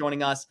listeners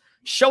joining us.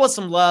 Show us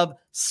some love.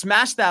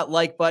 Smash that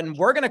like button.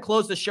 We're going to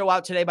close the show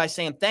out today by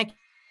saying thank you.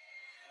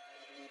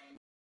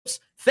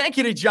 Thank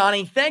you to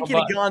Johnny. Thank you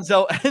to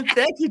Gonzo. And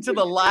thank you to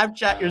the live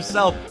chat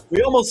yourself.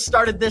 We almost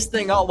started this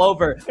thing all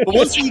over. But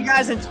we'll see you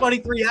guys in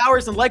 23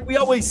 hours. And like we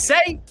always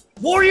say,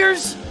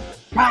 Warriors,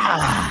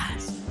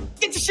 rise.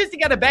 Get your shit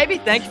together, baby.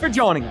 Thank you for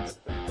joining us.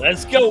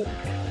 Let's go.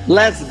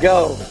 Let's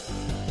go.